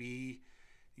 oh, maybe,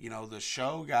 the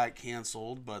show got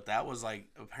canceled, but that was like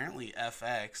apparently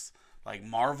FX. Like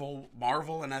Marvel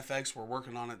and FX were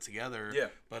working on it together. Yeah.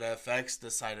 But FX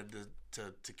decided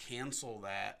to cancel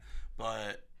that.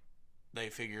 But they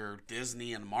figure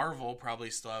Disney and Marvel probably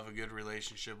still have a good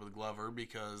relationship with Glover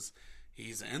because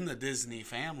he's in the Disney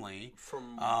family.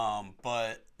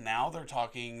 But now they're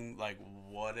talking like,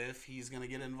 what if he's gonna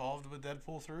get involved with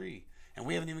Deadpool 3? And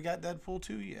we haven't even got Deadpool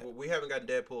 2 yet. Well, we haven't got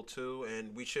Deadpool 2,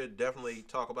 and we should definitely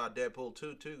talk about Deadpool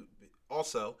 2 too.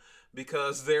 Also,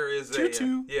 because there is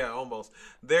almost.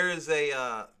 There's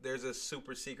a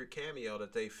super secret cameo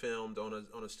that they filmed on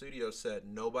a studio set.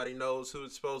 Nobody knows who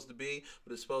it's supposed to be,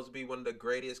 but it's supposed to be one of the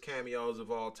greatest cameos of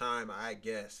all time, I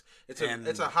guess. It's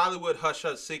a Hollywood hush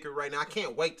secret right now. I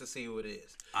can't wait to see who it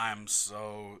is. I'm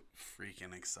so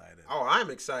freaking excited. Oh, I'm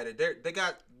excited. They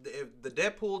got the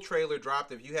Deadpool trailer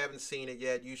dropped. If you haven't seen it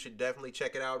yet, you should definitely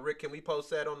check it out. Rick, can we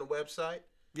post that on the website?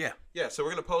 Yeah. Yeah, so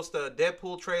we're going to post a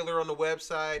Deadpool trailer on the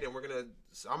website, and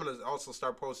I'm going to also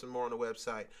start posting more on the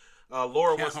website.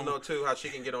 Laura wants to know, too, how she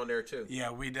can get on there, too.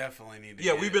 Yeah, we definitely need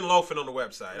to we've been loafing on the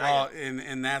website. Well,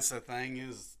 and that's the thing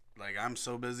is, like, I'm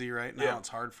so busy right now, it's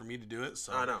hard for me to do it,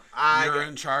 so I know. You're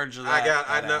in charge of that.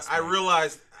 I know. I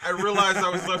realized I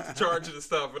was left in charge of the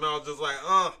stuff, and I was just like,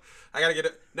 oh, I got to get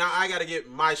it. Now I got to get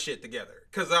my shit together.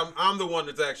 Because I'm the one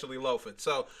that's actually loafing.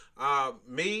 So,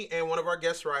 me and one of our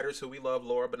guest writers who we love,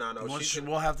 Laura Bonanno.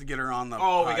 We'll have to get her on the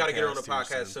podcast. We got to get her on the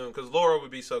podcast soon. Because Laura would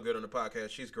be so good on the podcast.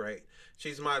 She's great.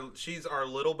 She's our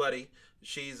little buddy.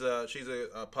 She's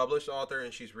a published author,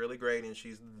 and she's really great, and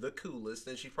she's the coolest.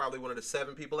 And she's probably one of the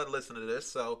 7 people that listen to this.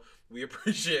 So, we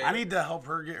appreciate it. I need to help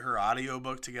her get her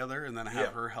audiobook together and then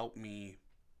have her help me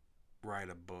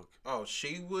write a book. Oh,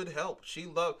 she would help. She's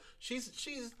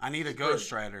I need a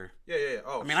ghostwriter. Yeah.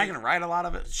 Oh, I mean, I can write a lot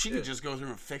of it. She could just go through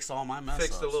and fix all my mess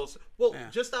ups.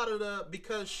 Just out of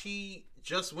because she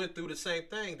just went through the same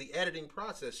thing, the editing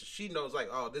process. She knows like,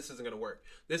 oh, this isn't gonna work.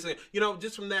 This isn't,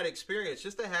 just from that experience,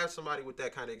 just to have somebody with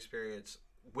that kind of experience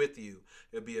with you,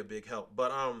 it'd be a big help.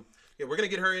 But we're gonna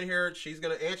get her in here. She's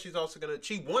also gonna.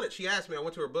 She asked me. I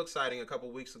went to her book signing a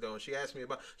couple weeks ago, and she asked me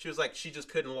about. She was like, she just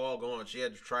couldn't log on. She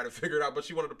had to try to figure it out, but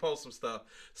she wanted to post some stuff.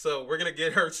 So we're gonna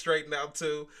get her straightened out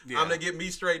too. Yeah. I'm gonna get me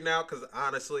straightened out because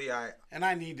honestly, I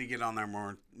need to get on there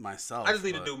more myself. I just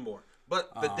need to do more.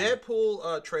 But the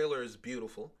Deadpool trailer is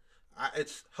beautiful.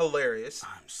 It's hilarious.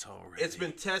 I'm so ready. It's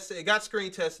been tested. It got screen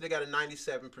tested. It got a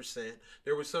 97%.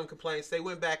 There were some complaints. They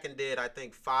went back and did, I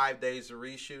think, 5 days of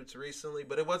reshoots recently,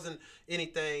 but it wasn't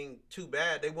anything too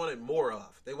bad. They wanted more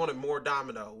of. They wanted more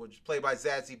Domino, which is played by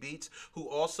Zazie Beetz, who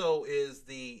also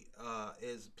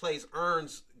plays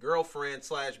Ern's girlfriend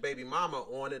 / baby mama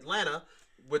on Atlanta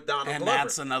with Donald Glover. And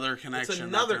that's another connection. It's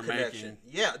another connection.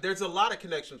 Yeah, there's a lot of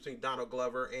connections between Donald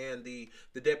Glover and the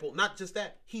Deadpool. Not just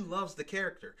that, he loves the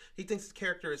character. He thinks the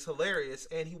character is hilarious,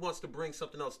 and he wants to bring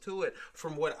something else to it.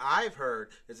 From what I've heard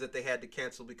is that they had to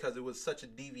cancel because it was such a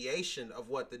deviation of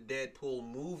what the Deadpool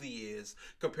movie is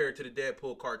compared to the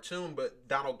Deadpool cartoon. But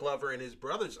Donald Glover and his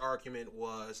brother's argument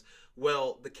was,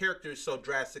 well, the character is so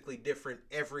drastically different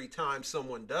every time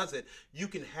someone does it. You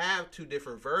can have 2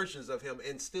 different versions of him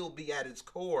and still be at its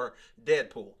core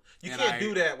Deadpool. You can't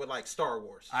do that with like Star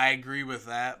Wars. I agree with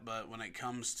that, but when it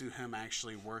comes to him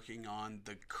actually working on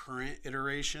the current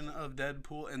iteration of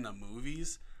Deadpool in the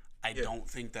movies, I don't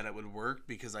think that it would work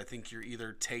because I think you're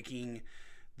either taking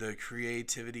the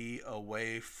creativity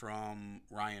away from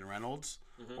Ryan Reynolds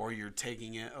or you're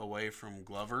taking it away from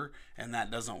Glover, and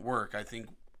that doesn't work. I think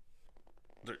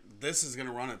this is going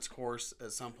to run its course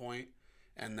at some point,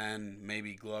 and then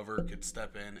maybe Glover could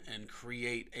step in and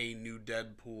create a new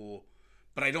Deadpool.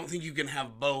 But I don't think you can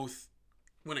have both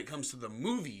when it comes to the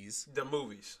movies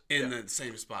in the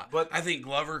same spot. But I think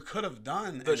Glover could have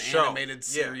done an animated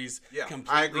series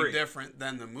completely different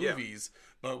than the movies.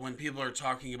 But when people are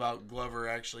talking about Glover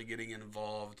actually getting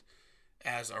involved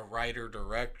as a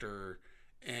writer-director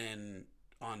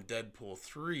on Deadpool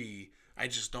 3, I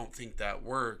just don't think that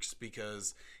works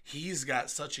because he's got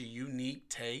such a unique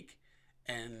take,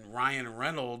 and Ryan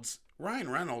Reynolds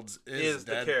is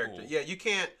the character. Yeah, you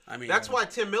can't. I mean, that's why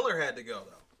Tim Miller had to go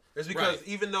though. It's because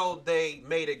even though they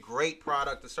made a great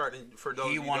product to start, for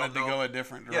those he wanted to go a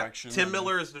different direction. Tim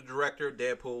Miller is the director of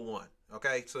Deadpool 1.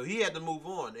 Okay, so he had to move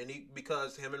on, and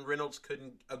because him and Reynolds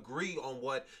couldn't agree on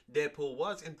what Deadpool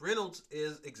was, and Reynolds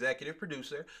is executive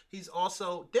producer. He's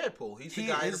also Deadpool. He's the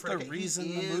guy in the reason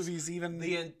the movie's even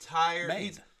the entire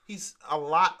made. He's a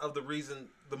lot of the reason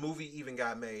the movie even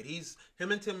got made.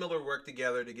 Him and Tim Miller worked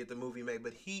together to get the movie made,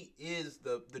 but he is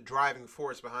the driving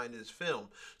force behind this film.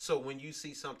 So when you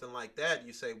see something like that,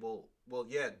 you say, well,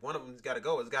 yeah, one of them's got to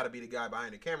go. It's got to be the guy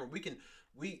behind the camera.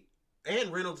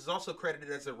 And Reynolds is also credited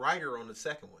as a writer on the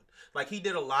second one. Like, he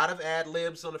did a lot of ad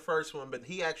libs on the first one, but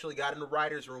he actually got in the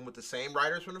writer's room with the same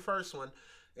writers from the first one,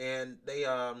 and they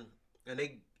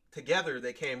together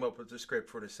they came up with the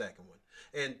script for the second one.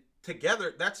 And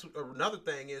together, that's another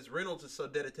thing is Reynolds is so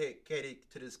dedicated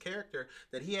to this character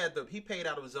that he paid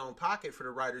out of his own pocket for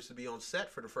the writers to be on set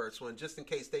for the first one, just in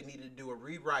case they needed to do a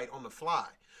rewrite on the fly.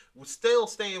 Was still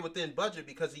staying within budget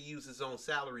because he used his own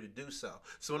salary to do so.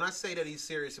 So when I say that he's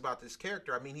serious about this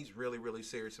character, I mean he's really, really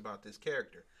serious about this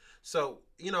character. So,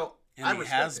 and he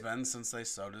has been since they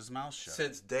sewed his mouth shut.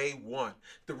 Since day one.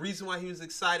 The reason why he was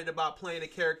excited about playing a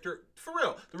character, for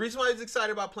real, the reason why he's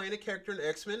excited about playing a character in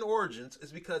X-Men Origins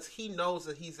is because he knows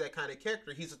that he's that kind of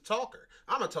character. He's a talker.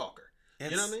 I'm a talker.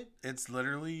 You know what I mean? It's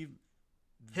literally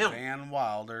him. Van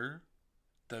Wilder,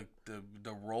 the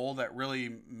role that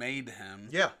really made him.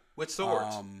 Yeah, with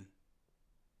swords.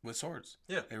 With swords.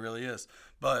 Yeah. It really is.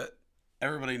 But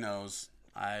everybody knows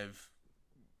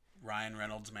Ryan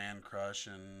Reynolds man crush,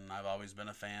 and I've always been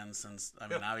a fan since. I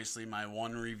mean, obviously, my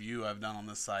one review I've done on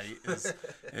the site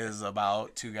is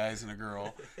about two guys and a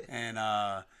girl, and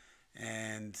I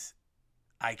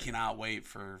cannot wait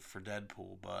for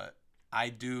Deadpool. But I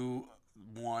do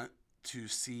want to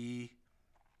see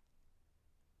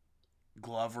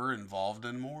Glover involved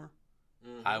in more.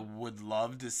 Mm-hmm. I would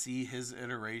love to see his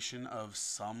iteration of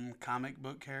some comic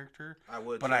book character. I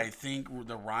would, but I think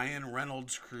the Ryan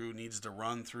Reynolds crew needs to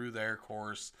run through their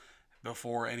course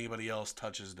before anybody else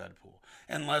touches Deadpool.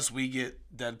 Unless we get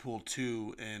Deadpool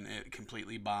 2 and it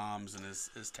completely bombs and is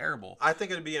terrible. I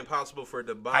think it'd be impossible for it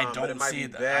to bomb, but it might be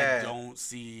bad. I don't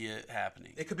see it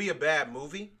happening. It could be a bad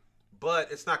movie,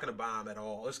 but it's not going to bomb at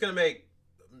all. It's going to make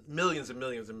millions and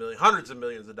millions and millions, hundreds of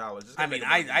millions of dollars. I mean,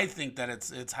 I think that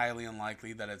it's highly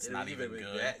unlikely that it's not even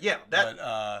good. Bad. Yeah, but it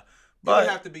would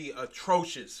have to be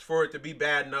atrocious for it to be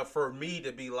bad enough for me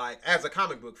to be like, as a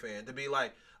comic book fan, to be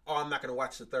like, oh, I'm not going to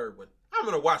watch the third one. I'm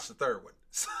going to watch the third one.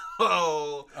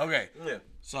 So okay, yeah.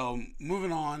 So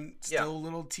moving on, still a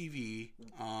little TV.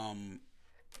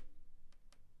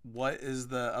 What is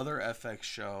the other FX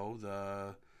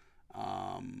show?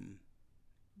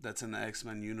 That's in the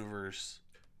X-Men universe.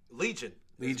 Legion.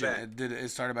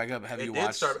 It started back up. Have you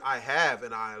watched? I have,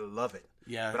 and I love it.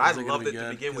 Yeah, but I loved it to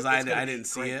begin with. I didn't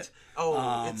see it.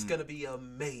 Oh, it's gonna be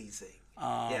amazing.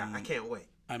 Yeah, I can't wait.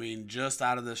 I mean, just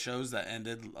out of the shows that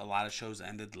ended, a lot of shows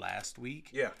ended last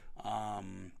week. Yeah.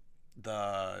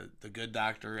 The Good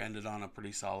Doctor ended on a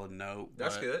pretty solid note.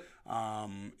 That's good.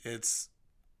 It's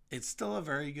still a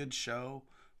very good show,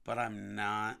 but I'm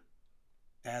not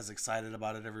as excited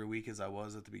about it every week as I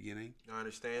was at the beginning. I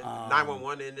understand.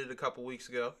 911 ended a couple weeks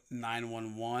ago.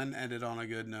 911 ended on a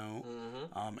good note.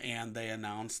 Mm-hmm. And they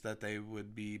announced that they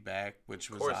would be back, which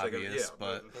was obvious.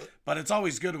 But it's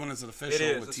always good when it's an official.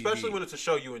 It is, with especially TV. When it's a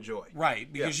show you enjoy.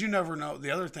 Right, because you never know. The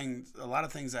other thing, a lot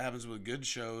of things that happens with good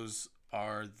shows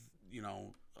are,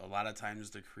 a lot of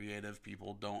times the creative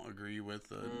people don't agree with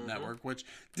the network, which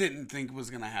didn't think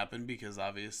was going to happen because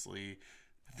obviously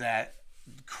that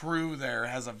crew there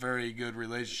has a very good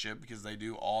relationship because they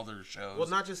do all their shows. Well,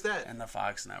 not just that. And the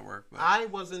Fox network. But I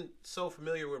wasn't so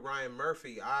familiar with Ryan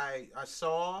Murphy. I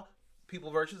saw People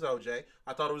vs. OJ.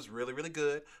 I thought it was really, really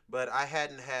good, but I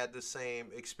hadn't had the same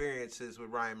experiences with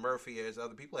Ryan Murphy as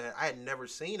other people had. I had never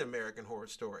seen American Horror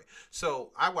Story.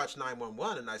 So I watched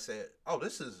 911 and I said, oh,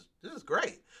 this is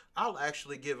great. I'll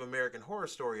actually give American Horror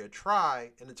Story a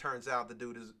try, and it turns out the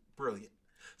dude is brilliant.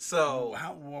 So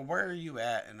where are you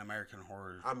at in American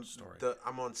Horror Story?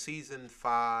 I'm on season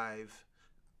 5.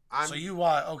 So you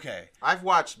watch? Okay. I've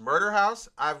watched Murder House.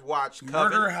 I've watched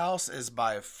Coven. Murder House is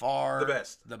by far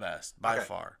the best. By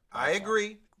far. I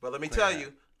agree. But let me tell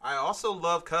you, I also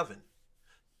love Coven.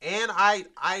 And I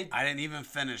didn't even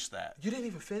finish that. You didn't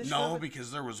even finish No, Coven?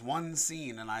 because there was one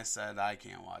scene and I said I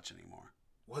can't watch anymore.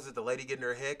 Was it the lady getting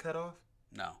her head cut off?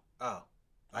 No. Oh.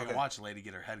 I can watch a lady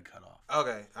get her head cut off.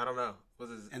 Okay, I don't know.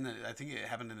 I think it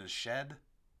happened in a shed.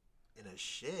 In a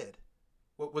shed?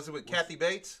 What was it with Kathy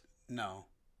Bates? No.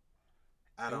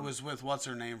 It was with what's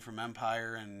her name from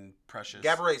Empire and Precious.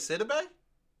 Gabourey Sidibe?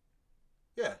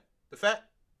 Yeah, the fat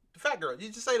girl. You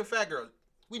just say the fat girl.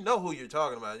 We know who you're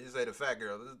talking about. You say the fat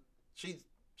girl. She's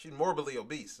morbidly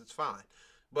obese. It's fine.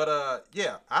 But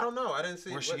yeah, I don't know. I didn't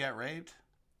see where she got raped.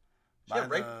 She got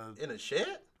raped in a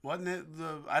shed. Wasn't it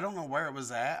I don't know where it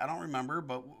was at. I don't remember,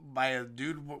 but by a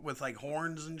dude with like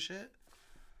horns and shit.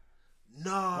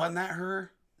 No, wasn't that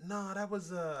her? No, that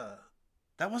was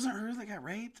That wasn't her that got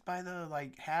raped by the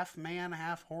like half man,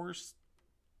 half horse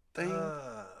thing.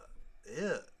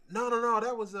 Yeah. No.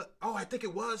 That was I think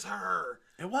it was her.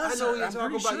 It was. I know you're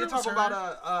talking about. You're talking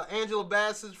about Angela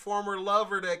Bassett's former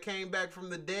lover that came back from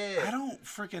the dead. I don't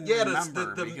freaking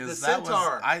remember because the that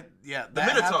centaur. Was the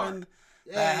Minotaur. Happened.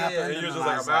 That happened. And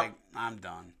I was like, I'm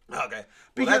done. Okay.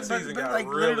 Because that season got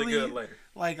really good later.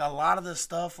 Like a lot of the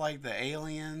stuff, like the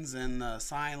aliens and the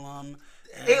asylum.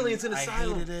 Aliens in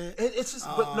Asylum. I hated it. It's just,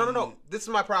 but no. This is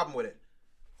my problem with it.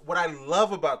 What I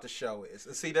love about the show is,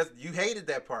 and see, you hated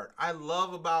that part. I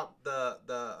love about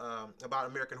about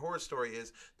American Horror Story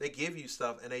is they give you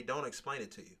stuff and they don't explain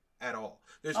it to you at all.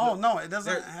 There's it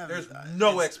doesn't have. There's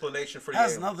no explanation for the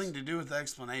aliens. It has nothing to do with the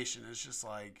explanation. It's just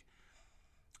like,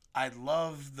 I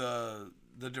love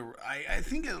I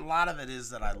think a lot of it is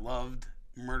that I loved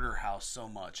Murder House so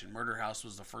much, and Murder House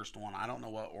was the first one. I don't know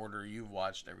what order you've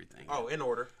watched everything. Oh, in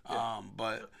order. Yeah.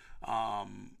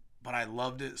 But I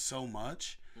loved it so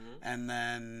much, and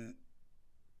then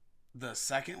the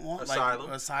second one,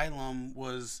 Asylum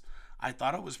was. I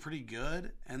thought it was pretty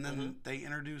good, and then they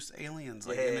introduced aliens,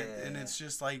 and it's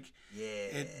just like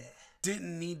it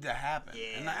didn't need to happen,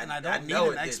 and I don't need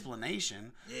an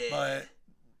explanation, but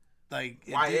like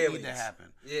it didn't need to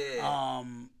happen,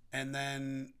 and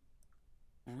then.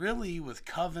 Really, with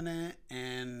Covenant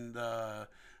and the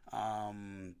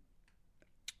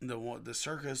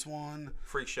circus one,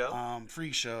 Freak Show,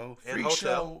 Freak Show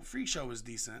was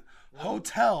decent. Mm-hmm.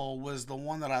 Hotel was the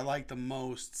one that I liked the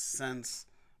most since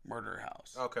Murder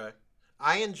House. Okay,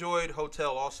 I enjoyed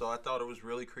Hotel also. I thought it was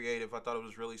really creative. I thought it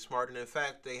was really smart, and in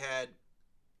fact, they had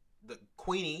the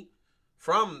Queenie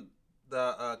from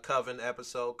the Coven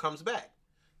episode comes back.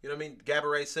 You know what I mean?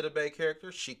 Gabourey Sidibe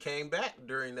character, she came back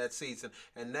during that season.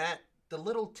 And the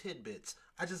little tidbits,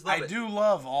 I just love it. I do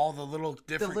love all the little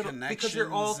different connections. Because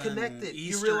they're all connected.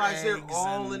 You realize they're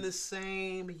all in the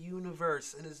same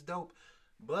universe, and it's dope.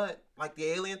 But, like the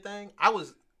alien thing,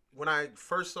 when I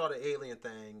first saw the alien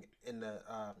thing in the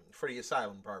for the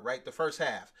asylum part, right? The first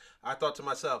half, I thought to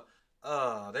myself,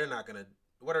 they're not going to,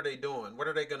 what are they doing? Where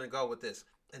are they going to go with this?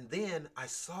 And then I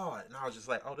saw it, and I was just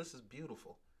like, oh, this is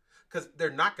beautiful. Because they're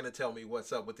not going to tell me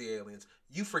what's up with the aliens.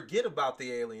 You forget about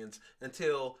the aliens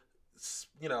until,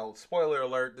 spoiler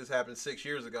alert, this happened 6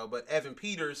 years ago, but Evan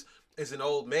Peters is an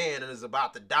old man and is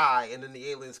about to die, and then the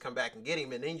aliens come back and get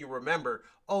him, and then you remember,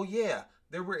 oh yeah,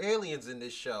 there were aliens in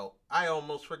this show. I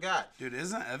almost forgot. Dude,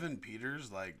 isn't Evan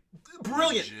Peters, like,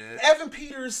 brilliant? Legit? Evan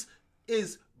Peters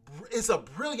is a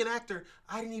brilliant actor.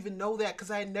 I didn't even know that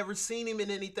because I had never seen him in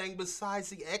anything besides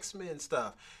the X-Men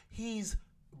stuff. He's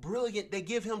brilliant. They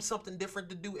give him something different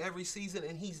to do every season,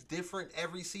 and he's different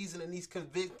every season, and he's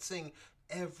convincing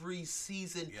every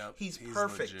season. Yep, he's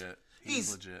perfect. Legit.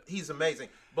 He's legit. He's amazing.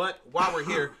 But while we're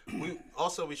here,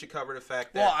 we should cover the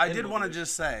fact that. Well, I did want to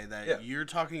just say that you're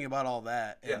talking about all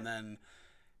that, and then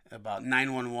about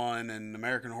 911 and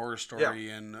American Horror Story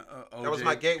and OJ, that was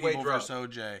my gateway People drug.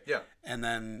 vs. OJ. Yeah. And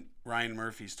then Ryan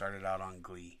Murphy started out on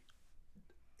Glee.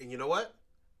 And you know what?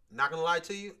 Not gonna lie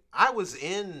to you, I was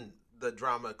in the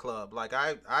drama club. Like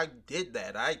I did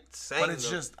that. I sang. But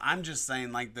it's I'm just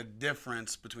saying, like, the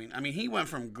difference between. I mean, he went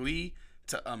from Glee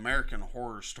to American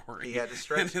Horror Story. He had to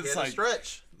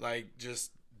stretch. Like,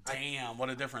 just damn, what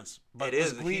a difference. But it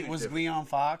is was Glee on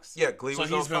Fox? Yeah, Glee was on Fox.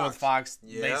 So he's been with Fox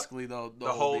basically the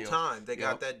whole deal. time. They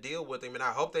got that deal with him, and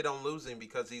I hope they don't lose him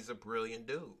because he's a brilliant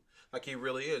dude. Like, he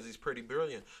really is. He's pretty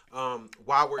brilliant.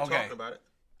 While we're talking about it.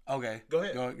 Okay. Go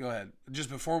ahead. Go ahead. Just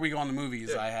before we go on the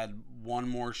movies, I had one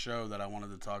more show that I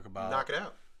wanted to talk about. Knock it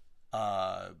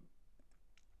out.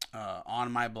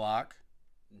 On My Block.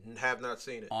 Have not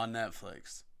seen it. On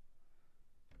Netflix.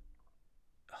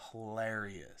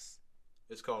 Hilarious.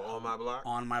 It's called On My Block?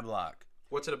 On My Block.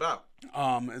 What's it about?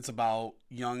 It's about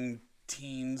young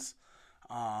teens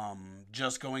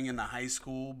just going into high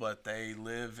school, but they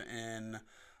live in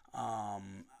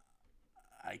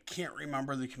I can't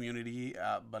remember the community,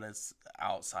 but it's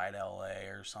outside LA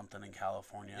or something in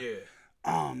California.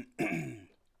 Yeah.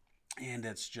 And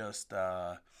it's just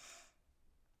a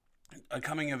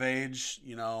coming of age,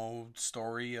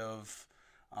 story of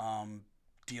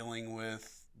dealing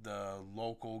with the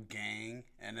local gang,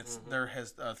 and it's there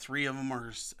has 3 of them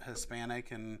are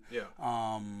Hispanic, and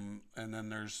and then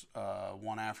there's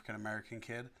one African American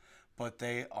kid, but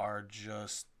they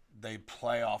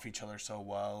play off each other so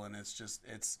well, and it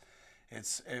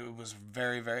was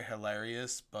very, very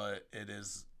hilarious, but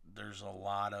there's a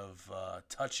lot of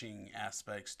touching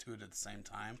aspects to it at the same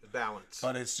time. Balance.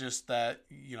 But it's just that,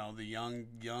 the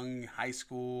young high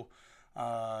school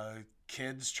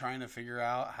kids trying to figure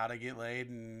out how to get laid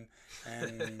and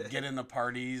get in the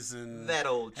parties and that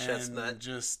old chestnut. And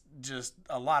just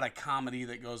a lot of comedy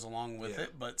that goes along with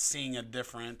it, but seeing a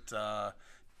different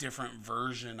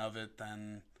version of it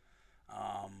than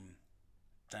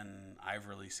I've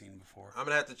really seen before. I'm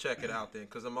gonna have to check it out then,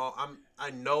 because I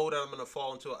know that I'm gonna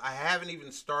fall into it. I haven't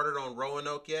even started on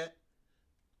Roanoke yet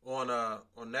on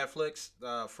Netflix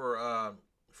for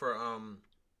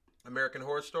American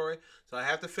Horror Story, so I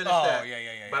have to finish that.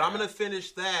 But I'm gonna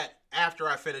finish that after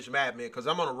I finish Mad Men, because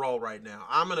I'm on a roll right now.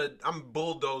 I'm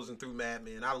bulldozing through Mad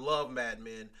Men. I love Mad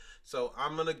Men, so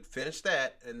I'm gonna finish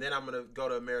that, and then I'm gonna go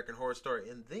to American Horror Story,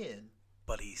 and then.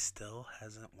 But he still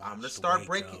hasn't watched. I'm gonna start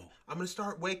I'm gonna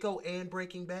start Waco and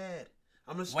Breaking Bad.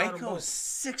 I'm gonna start Waco's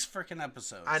 6 freaking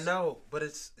episodes. I know, but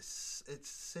it's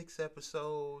 6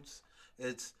 episodes.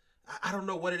 I don't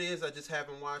know what it is. I just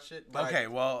haven't watched it. Okay,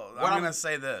 well, I'm gonna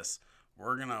say this: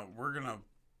 we're gonna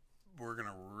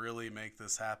really make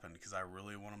this happen, because I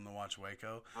really want him to watch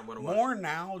Waco. I'm gonna watch more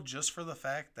now, just for the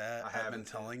fact that I've been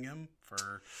telling him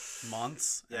for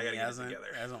months, and he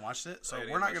hasn't watched it. So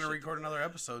we're not gonna record another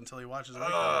episode until he watches Waco.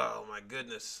 Oh my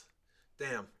goodness,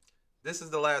 damn! This is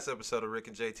the last episode of Rick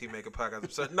and JT Make a Podcast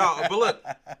episode. No, but look,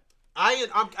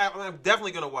 I'm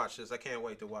definitely gonna watch this. I can't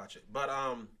wait to watch it. But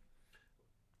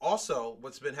also,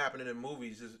 what's been happening in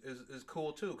movies is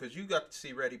cool too, because you got to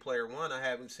see Ready Player One. I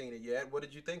haven't seen it yet. What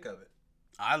did you think of it?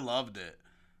 I loved it.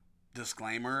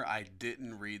 Disclaimer: I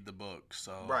didn't read the book,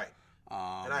 so right.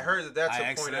 And I heard that's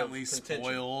a point of contention.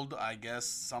 Spoiled, I guess,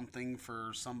 something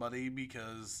for somebody,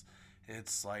 because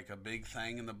it's like a big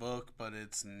thing in the book, but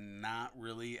it's not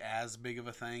really as big of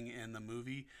a thing in the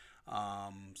movie.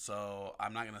 So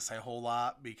I'm not gonna say a whole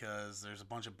lot, because there's a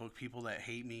bunch of book people that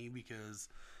hate me because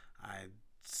I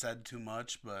said too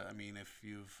much. But I mean, if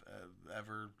you've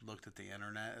ever looked at the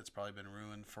internet, it's probably been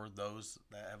ruined for those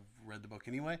that have read the book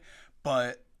anyway.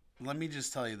 But let me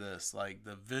just tell you this, like,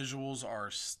 the visuals are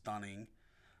stunning.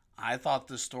 I thought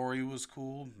the story was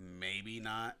cool, maybe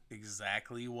not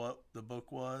exactly what the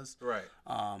book was. Right.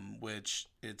 Which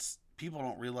people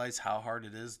don't realize how hard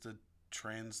it is to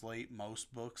translate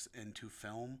most books into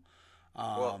film.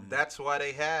 Well, that's why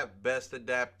they have best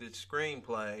adapted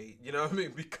screenplay. You know what I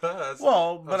mean? Because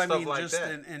but I mean, like just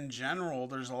in general,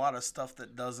 there's a lot of stuff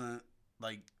that doesn't,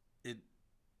 like, it.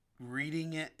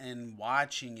 Reading it and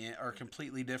watching it are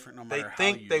completely different no matter how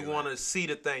you do it. They think they want to see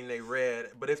the thing they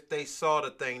read, but if they saw the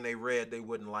thing they read, they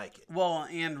wouldn't like it. Well,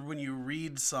 and when you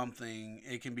read something,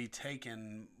 it can be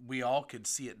taken. We all could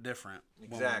see it different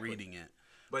when we're reading it.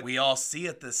 But we all see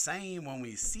it the same when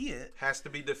we see it. Has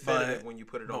to be definitive when you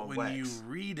put it on wax. But when you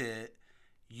read it,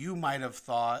 you might have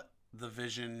thought the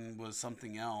vision was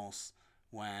something else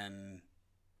when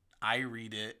I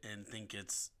read it and think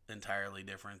it's entirely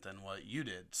different than what you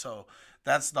did. So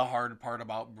that's the hard part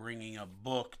about bringing a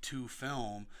book to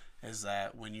film, is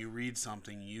that when you read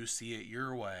something, you see it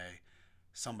your way,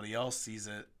 somebody else sees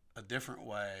it a different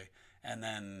way, and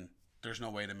then there's no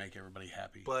way to make everybody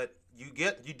happy. But you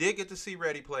did get to see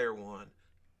Ready Player One.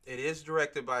 It is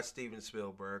directed by Steven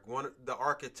Spielberg, the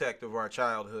architect of our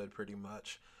childhood, pretty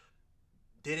much.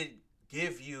 Did it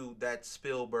give you that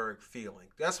Spielberg feeling?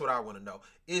 That's what I want to know.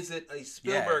 Is it a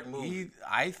Spielberg movie?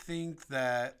 I think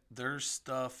that there's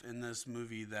stuff in this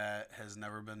movie that has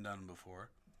never been done befefore.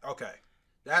 Okay.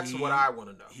 That's what I want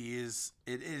to know.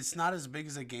 It's not as big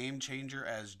as a game changer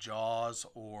as Jaws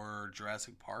or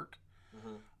Jurassic Park.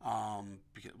 Mm-hmm.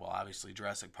 Because, well, obviously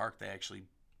Jurassic Park,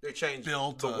 they changed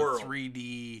built the world.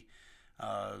 3D.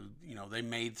 They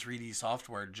made 3D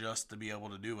software just to be able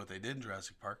to do what they did in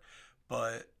Jurassic Park.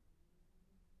 But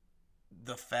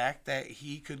the fact that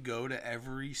he could go to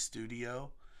every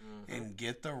studio and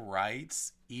get the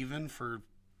rights, even for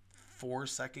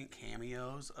 4-second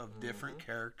cameos of different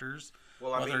characters,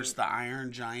 whether it's the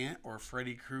Iron Giant or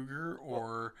Freddy Krueger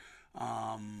or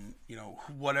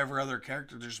whatever other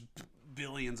character, there's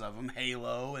billions of them,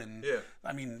 Halo, and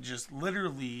I mean, just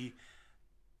literally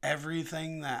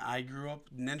everything that I grew up,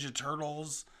 Ninja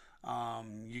Turtles.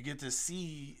 You get to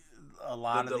see a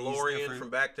lot of these DeLorean from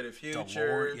Back to the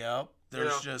Future. Yep.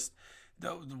 There's just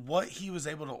what he was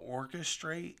able to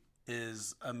orchestrate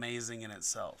is amazing in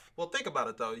itself. Well, think about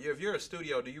it though. If you're a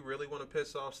studio, do you really want to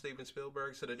piss off Steven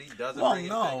Spielberg so that he doesn't bring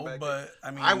anything back? But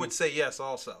I mean, I would say yes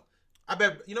also. I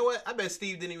bet, you know what? I bet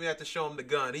Steve didn't even have to show him the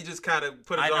gun. He just kind of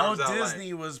put his arms out. I know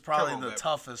Disney was probably the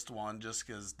toughest one just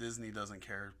because Disney doesn't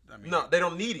care. I mean, no, they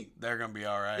don't need him. They're going to be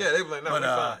all right. Yeah, they're like, no,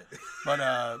 we're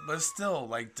fine. But still,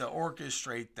 like, to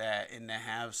orchestrate that and to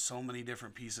have so many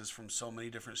different pieces from so many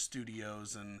different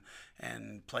studios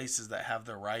and places that have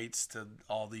the rights to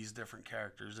all these different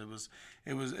characters,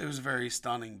 it was very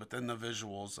stunning. But then the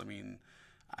visuals, I mean,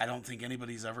 I don't think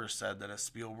anybody's ever said that a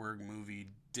Spielberg movie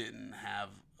didn't have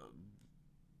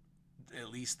at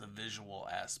least the visual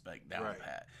aspect down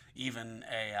pat. Even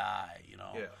AI, you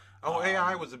know. Yeah. Oh,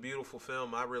 AI was a beautiful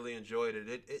film. I really enjoyed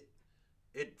it.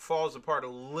 It falls apart a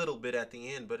little bit at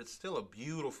the end, but it's still a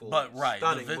beautiful,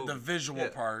 stunning movie. The visual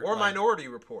part. Or Minority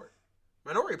Report.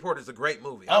 Minority Report is a great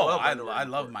movie. I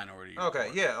love Minority Report.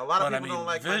 Okay, yeah. A lot of people don't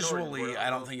like visually, Minority Report. I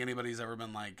don't think anybody's ever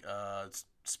been like,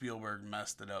 Spielberg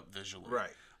messed it up visually.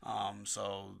 Right.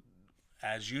 So,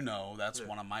 as you know, that's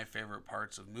one of my favorite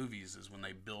parts of movies is when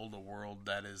they build a world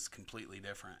that is completely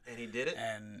different. And he did it?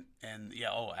 And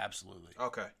yeah, absolutely.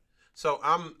 Okay. So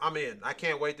I'm in. I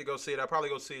can't wait to go see it. I'll probably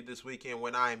go see it this weekend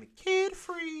when I'm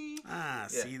kid-free.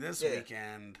 See, this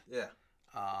weekend. Yeah.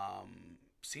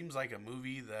 Seems like a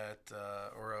movie that,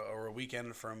 or a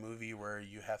weekend for a movie where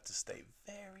you have to stay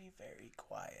very, very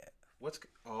quiet.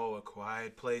 A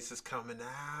Quiet Place is coming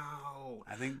out.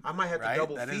 I think I might have to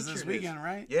double feature this. That is this weekend,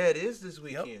 right? Yeah, it is this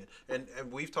weekend. Yep.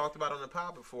 And we've talked about it on the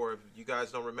pod before. If you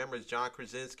guys don't remember, it's John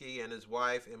Krasinski and his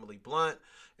wife, Emily Blunt.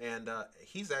 And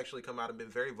he's actually come out and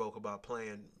been very vocal about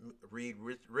playing Reed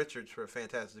Richards for a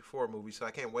Fantastic Four movie. So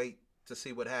I can't wait to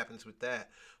see what happens with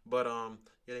that. But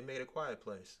they made A Quiet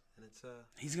Place. And it's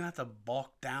he's going to have to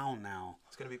bulk down now.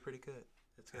 It's going to be pretty good.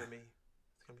 It's going to be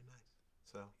nice.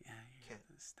 So yeah, can't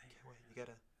wait. You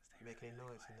gotta make any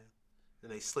noise, and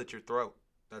then they slit your throat.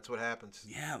 That's what happens.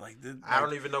 Yeah, I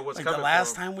don't even know what's coming. The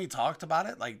last time we talked about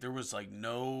it, there was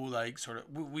no sort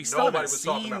of we still haven't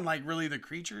seen really the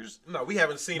creatures. No, we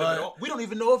haven't seen them at all. We don't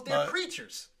even know if they're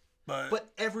creatures. But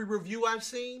every review I've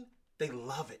seen, they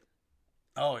love it.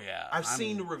 Oh yeah, I've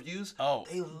seen the reviews. Oh,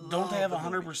 don't they have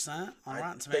 100% on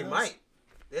Rotten Tomatoes? They might.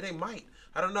 They might.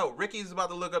 I don't know. Ricky's about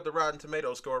to look up the Rotten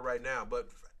Tomatoes score right now, but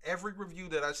every review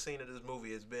that I've seen of this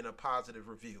movie has been a positive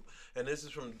review. And this is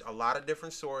from a lot of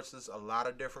different sources, a lot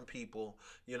of different people.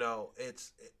 You know,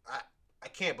 I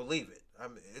can't believe it.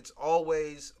 It's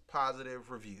always positive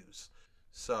reviews.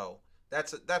 So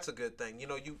that's a good thing. You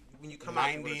know, when you come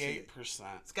 98%.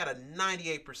 It's got a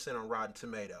 98% on Rotten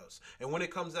Tomatoes. And when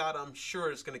it comes out, I'm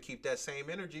sure it's going to keep that same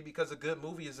energy because a good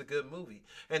movie is a good movie.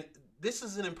 And this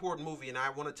is an important movie, and I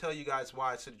want to tell you guys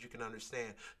why so that you can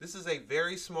understand. This is a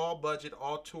very small budget,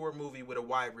 all-tour movie with a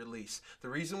wide release. The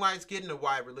reason why it's getting a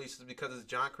wide release is because it's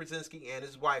John Krasinski and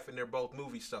his wife, and they're both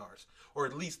movie stars. Or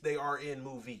at least they are in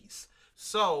movies.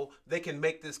 So they can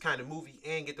make this kind of movie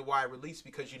and get the wide release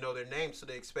because you know their names, so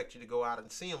they expect you to go out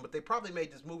and see them. But they probably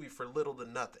made this movie for little to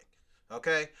nothing.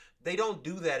 Okay? They don't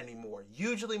do that anymore.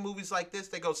 Usually movies like this,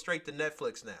 they go straight to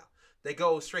Netflix now. They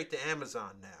go straight to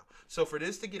Amazon now. So for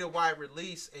this to get a wide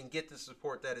release and get the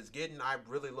support that it's getting, I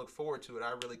really look forward to it.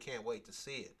 I really can't wait to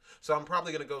see it. So I'm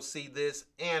probably going to go see this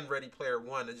and Ready Player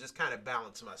One and just kind of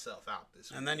balance myself out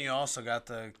this week. And then you also got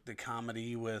the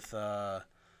comedy with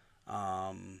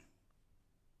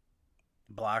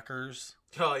Blockers.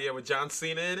 Oh, yeah, with John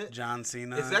Cena in it? John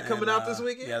Cena. Is that coming out this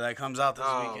weekend? Yeah, that comes out this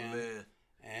weekend. Oh, man.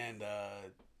 And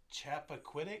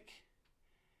Chappaquiddick.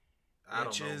 I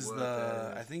don't know what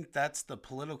that is. I think that's the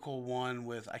political one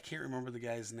with, I can't remember the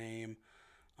guy's name.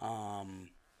 I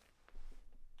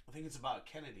think it's about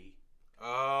Kennedy.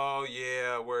 Oh,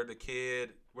 yeah, where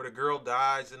the girl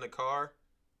dies in the car.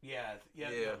 Yeah.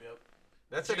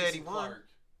 That's at 81. Clark.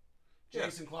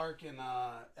 Jason Clark and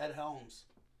Ed Helms.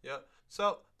 Yep.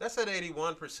 So that's at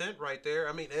 81% right there.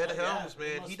 I mean, Ed Helms,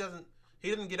 man, he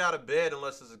doesn't get out of bed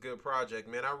unless it's a good project,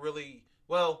 man.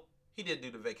 He did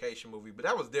do the Vacation movie, but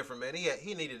that was different, man.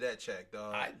 He needed that check,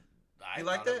 dog. I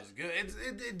like that? It was good.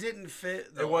 It didn't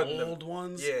fit the old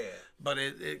ones. Yeah. But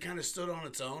it kind of stood on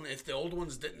its own. If the old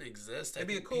ones didn't exist, I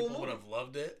think people would have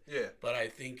loved it. Yeah. But I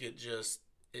think it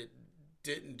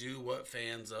didn't do what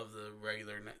fans of the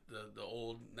regular the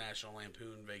old National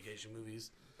Lampoon Vacation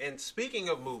movies. And speaking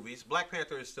of movies, Black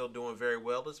Panther is still doing very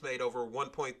well. It's made over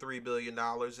 $1.3 billion in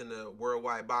the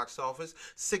worldwide box office,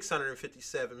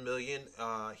 $657 million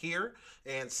here,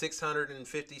 and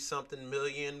 650 something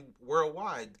million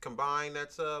worldwide. Combined,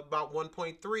 that's about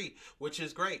 1.3, which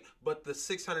is great. But the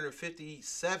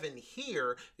 657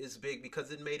 here is big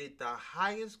because it made it the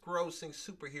highest grossing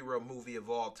superhero movie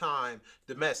of all time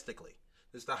domestically.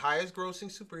 It's the highest grossing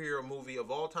superhero movie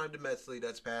of all time domestically.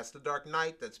 That's past The Dark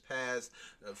Knight. That's past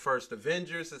First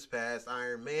Avengers. It's past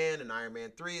Iron Man and Iron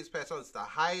Man 3. It's the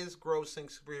highest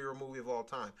grossing superhero movie of all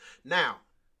time. Now,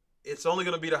 it's only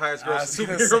going to be the highest grossing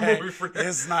superhero movie for that.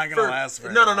 It's not going to last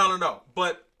very long. No.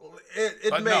 But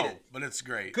it made it. But it's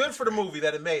great. Good for the movie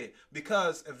that it made it.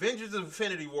 Because Avengers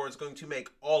Infinity War is going to make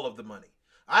all of the money.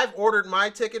 I've ordered my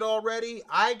ticket already.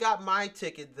 I got my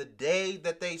ticket the day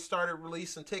that they started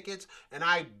releasing tickets, and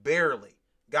I barely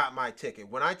got my ticket.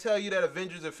 When I tell you that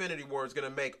Avengers Infinity War is going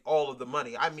to make all of the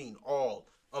money, I mean all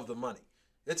of the money.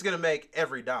 It's going to make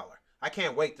every dollar. I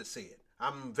can't wait to see it.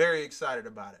 I'm very excited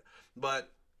about it.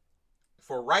 But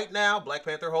for right now, Black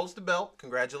Panther holds the belt.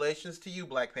 Congratulations to you,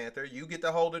 Black Panther. You get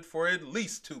to hold it for at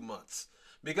least 2 months.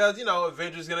 Because,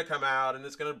 Avengers is going to come out and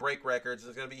it's going to break records.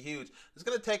 It's going to be huge. It's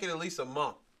going to take it at least a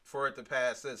month for it to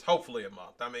pass this. Hopefully a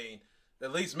month. I mean,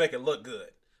 at least make it look good.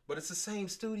 But it's the same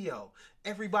studio.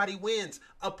 Everybody wins.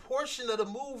 A portion of the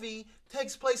movie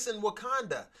takes place in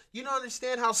Wakanda. You don't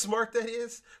understand how smart that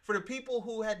is? For the people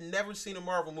who had never seen a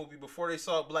Marvel movie before they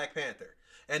saw Black Panther.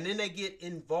 And then they get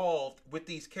involved with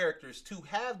these characters. To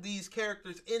have these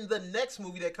characters in the next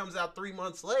movie that comes out 3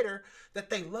 months later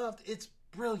that they loved, it's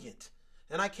brilliant.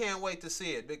 And I can't wait to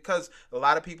see it because a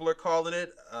lot of people are calling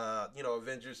it,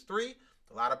 Avengers 3.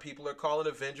 A lot of people are calling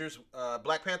Avengers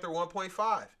Black Panther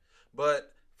 1.5.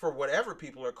 But for whatever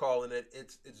people are calling it,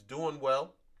 it's doing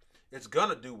well. It's going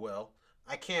to do well.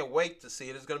 I can't wait to see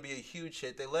it. It's going to be a huge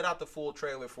hit. They let out the full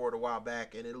trailer for it a while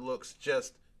back, and it looks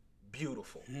just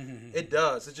beautiful. It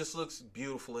does. It just looks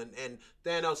beautiful. And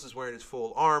Thanos is wearing his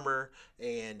full armor,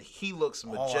 and he looks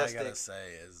majestic. All I got to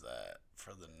say is that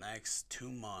for the next 2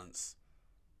 months,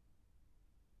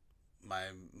 my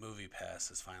movie pass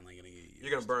is finally going to get used.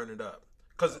 You're going to burn it up.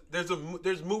 Because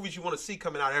there's movies you want to see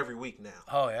coming out every week now.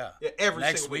 Oh, yeah. Every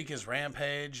Next single week is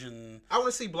Rampage. And I want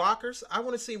to see Blockers. I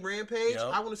want to see Rampage. Yep.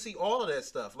 I want to see all of that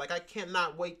stuff. Like, I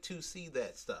cannot wait to see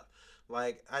that stuff.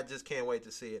 Like, I just can't wait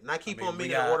to see it. And I keep on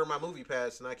meaning to order my movie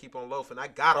pass, and I keep on loafing. I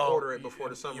got to order it before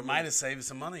the summer. You might have saved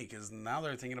some money, because now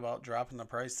they're thinking about dropping the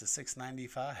price to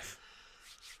 $6.95.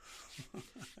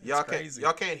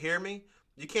 Y'all can't hear me?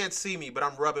 You can't see me, but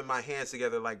I'm rubbing my hands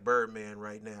together like Birdman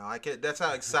right now. That's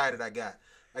how excited I got.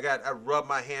 I rubbed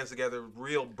my hands together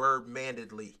real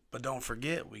Birdman-edly. But don't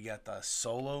forget, we got the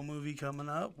Solo movie coming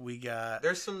up.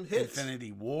 There's some hits.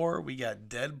 Infinity War. We got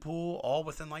Deadpool, all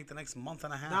within like the next month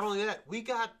and a half. Not only that, we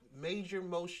got major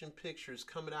motion pictures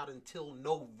coming out until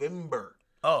November.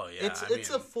 Oh yeah, it's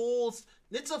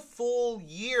a full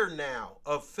year now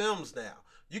of films now.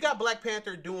 You got Black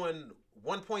Panther doing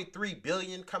 1.3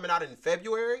 billion coming out in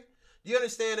February. Do you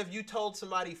understand if you told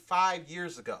somebody 5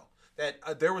 years ago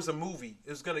that there was a movie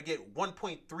that was going to get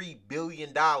 $1.3 billion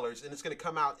and it's going to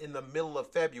come out in the middle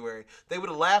of February, they would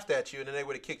have laughed at you and then they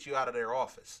would have kicked you out of their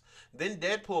office. Then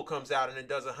Deadpool comes out and it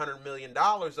does $100 million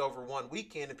over one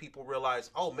weekend and people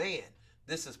realize, oh man,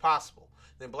 this is possible.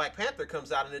 Then Black Panther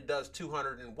comes out and it does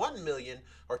 201 million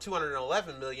or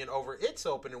 211 million over its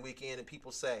opening weekend and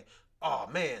people say, oh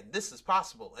man, this is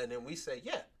possible. And then we say,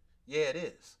 yeah, it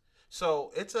is.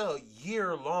 So it's a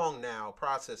year-long now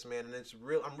process, man, and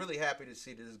I'm really happy to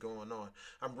see this going on.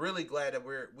 I'm really glad that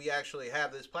we actually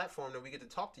have this platform that we get to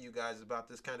talk to you guys about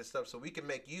this kind of stuff, so we can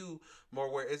make you more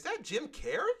aware. Is that Jim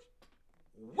Carrey?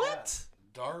 What?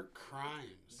 Yeah, Dark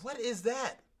Crimes. What is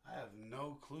that? I have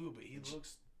no clue, but he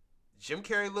looks. Jim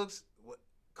Carrey looks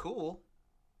cool,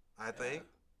 I think.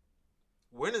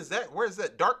 When is that? Where is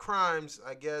that? Dark Crimes,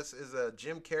 I guess, is a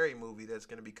Jim Carrey movie that's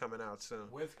going to be coming out soon.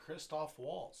 With Christoph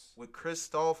Waltz. With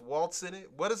Christoph Waltz in it?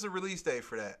 What is the release date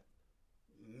for that?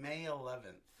 May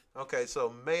 11th. Okay,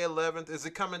 so May 11th. Is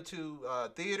it coming to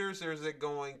theaters or is it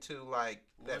going to, like,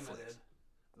 Netflix?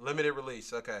 Limited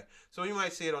release, okay. So you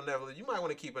might see it on Netflix. You might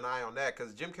want to keep an eye on that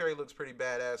because Jim Carrey looks pretty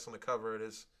badass on the cover of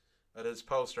this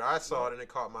poster. I saw it and it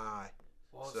caught my eye.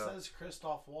 Well, it says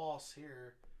Christoph Waltz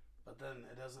here. But then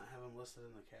it doesn't have him listed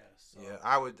in the cast. So. Yeah,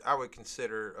 I would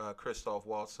consider Christoph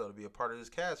Waltz to be a part of this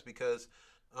cast because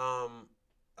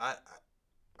I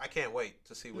can't wait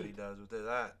to see what he does with this.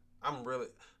 I'm really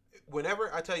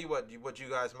whenever I tell you what you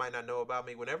guys might not know about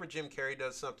me. Whenever Jim Carrey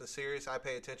does something serious, I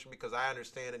pay attention because I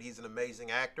understand that he's an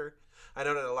amazing actor. I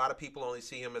know that a lot of people only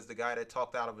see him as the guy that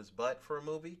talked out of his butt for a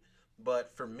movie.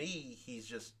 but for me, he's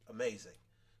just amazing.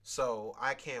 So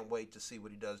I can't wait to see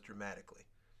what he does dramatically.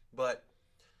 But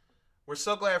we're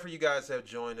so glad for you guys to have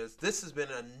joined us. This has been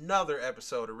another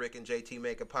episode of Rick and JT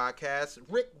Make a Podcast.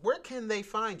 Rick, where can they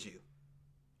find you?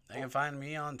 They can find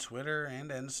me on Twitter and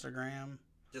Instagram.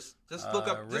 Just look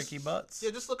up Ricky Butts.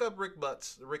 Yeah, just look up Rick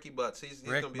Butts. Ricky Butts. He's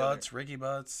Rick gonna be Butts. Ricky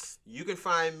Butts. You can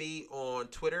find me on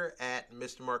Twitter at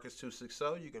Mr.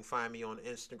 Marcus260. You can find me on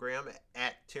Instagram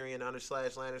at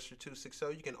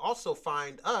Tyrion_Lannister260. You can also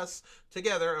find us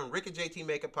together on Rick and JT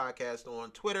Make a Podcast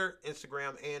on Twitter,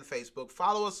 Instagram, and Facebook.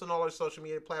 Follow us on all our social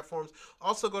media platforms.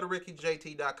 Also go to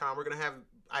rickyjt.com.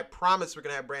 I promise we're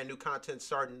gonna have brand new content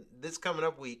starting this coming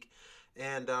up week.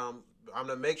 And I'm going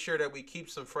to make sure that we keep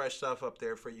some fresh stuff up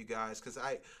there for you guys, because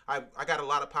I got a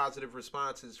lot of positive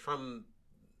responses from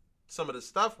some of the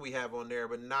stuff we have on there,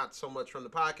 but not so much from the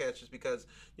podcast, just because,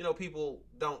 people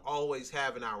don't always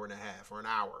have an hour and a half or an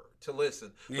hour to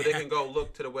listen. But they can go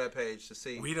look to the webpage to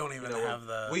see. We don't even have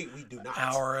the we do not.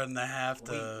 hour and a half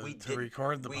to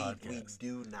record the podcast. We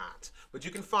do not. But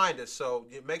you can find us, so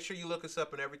make sure you look us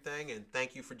up and everything, and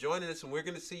thank you for joining us, and we're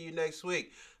going to see you next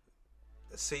week.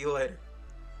 See you later.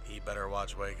 He better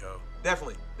watch Waco.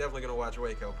 Definitely gonna watch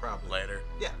Waco, probably. Later.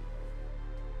 Yeah.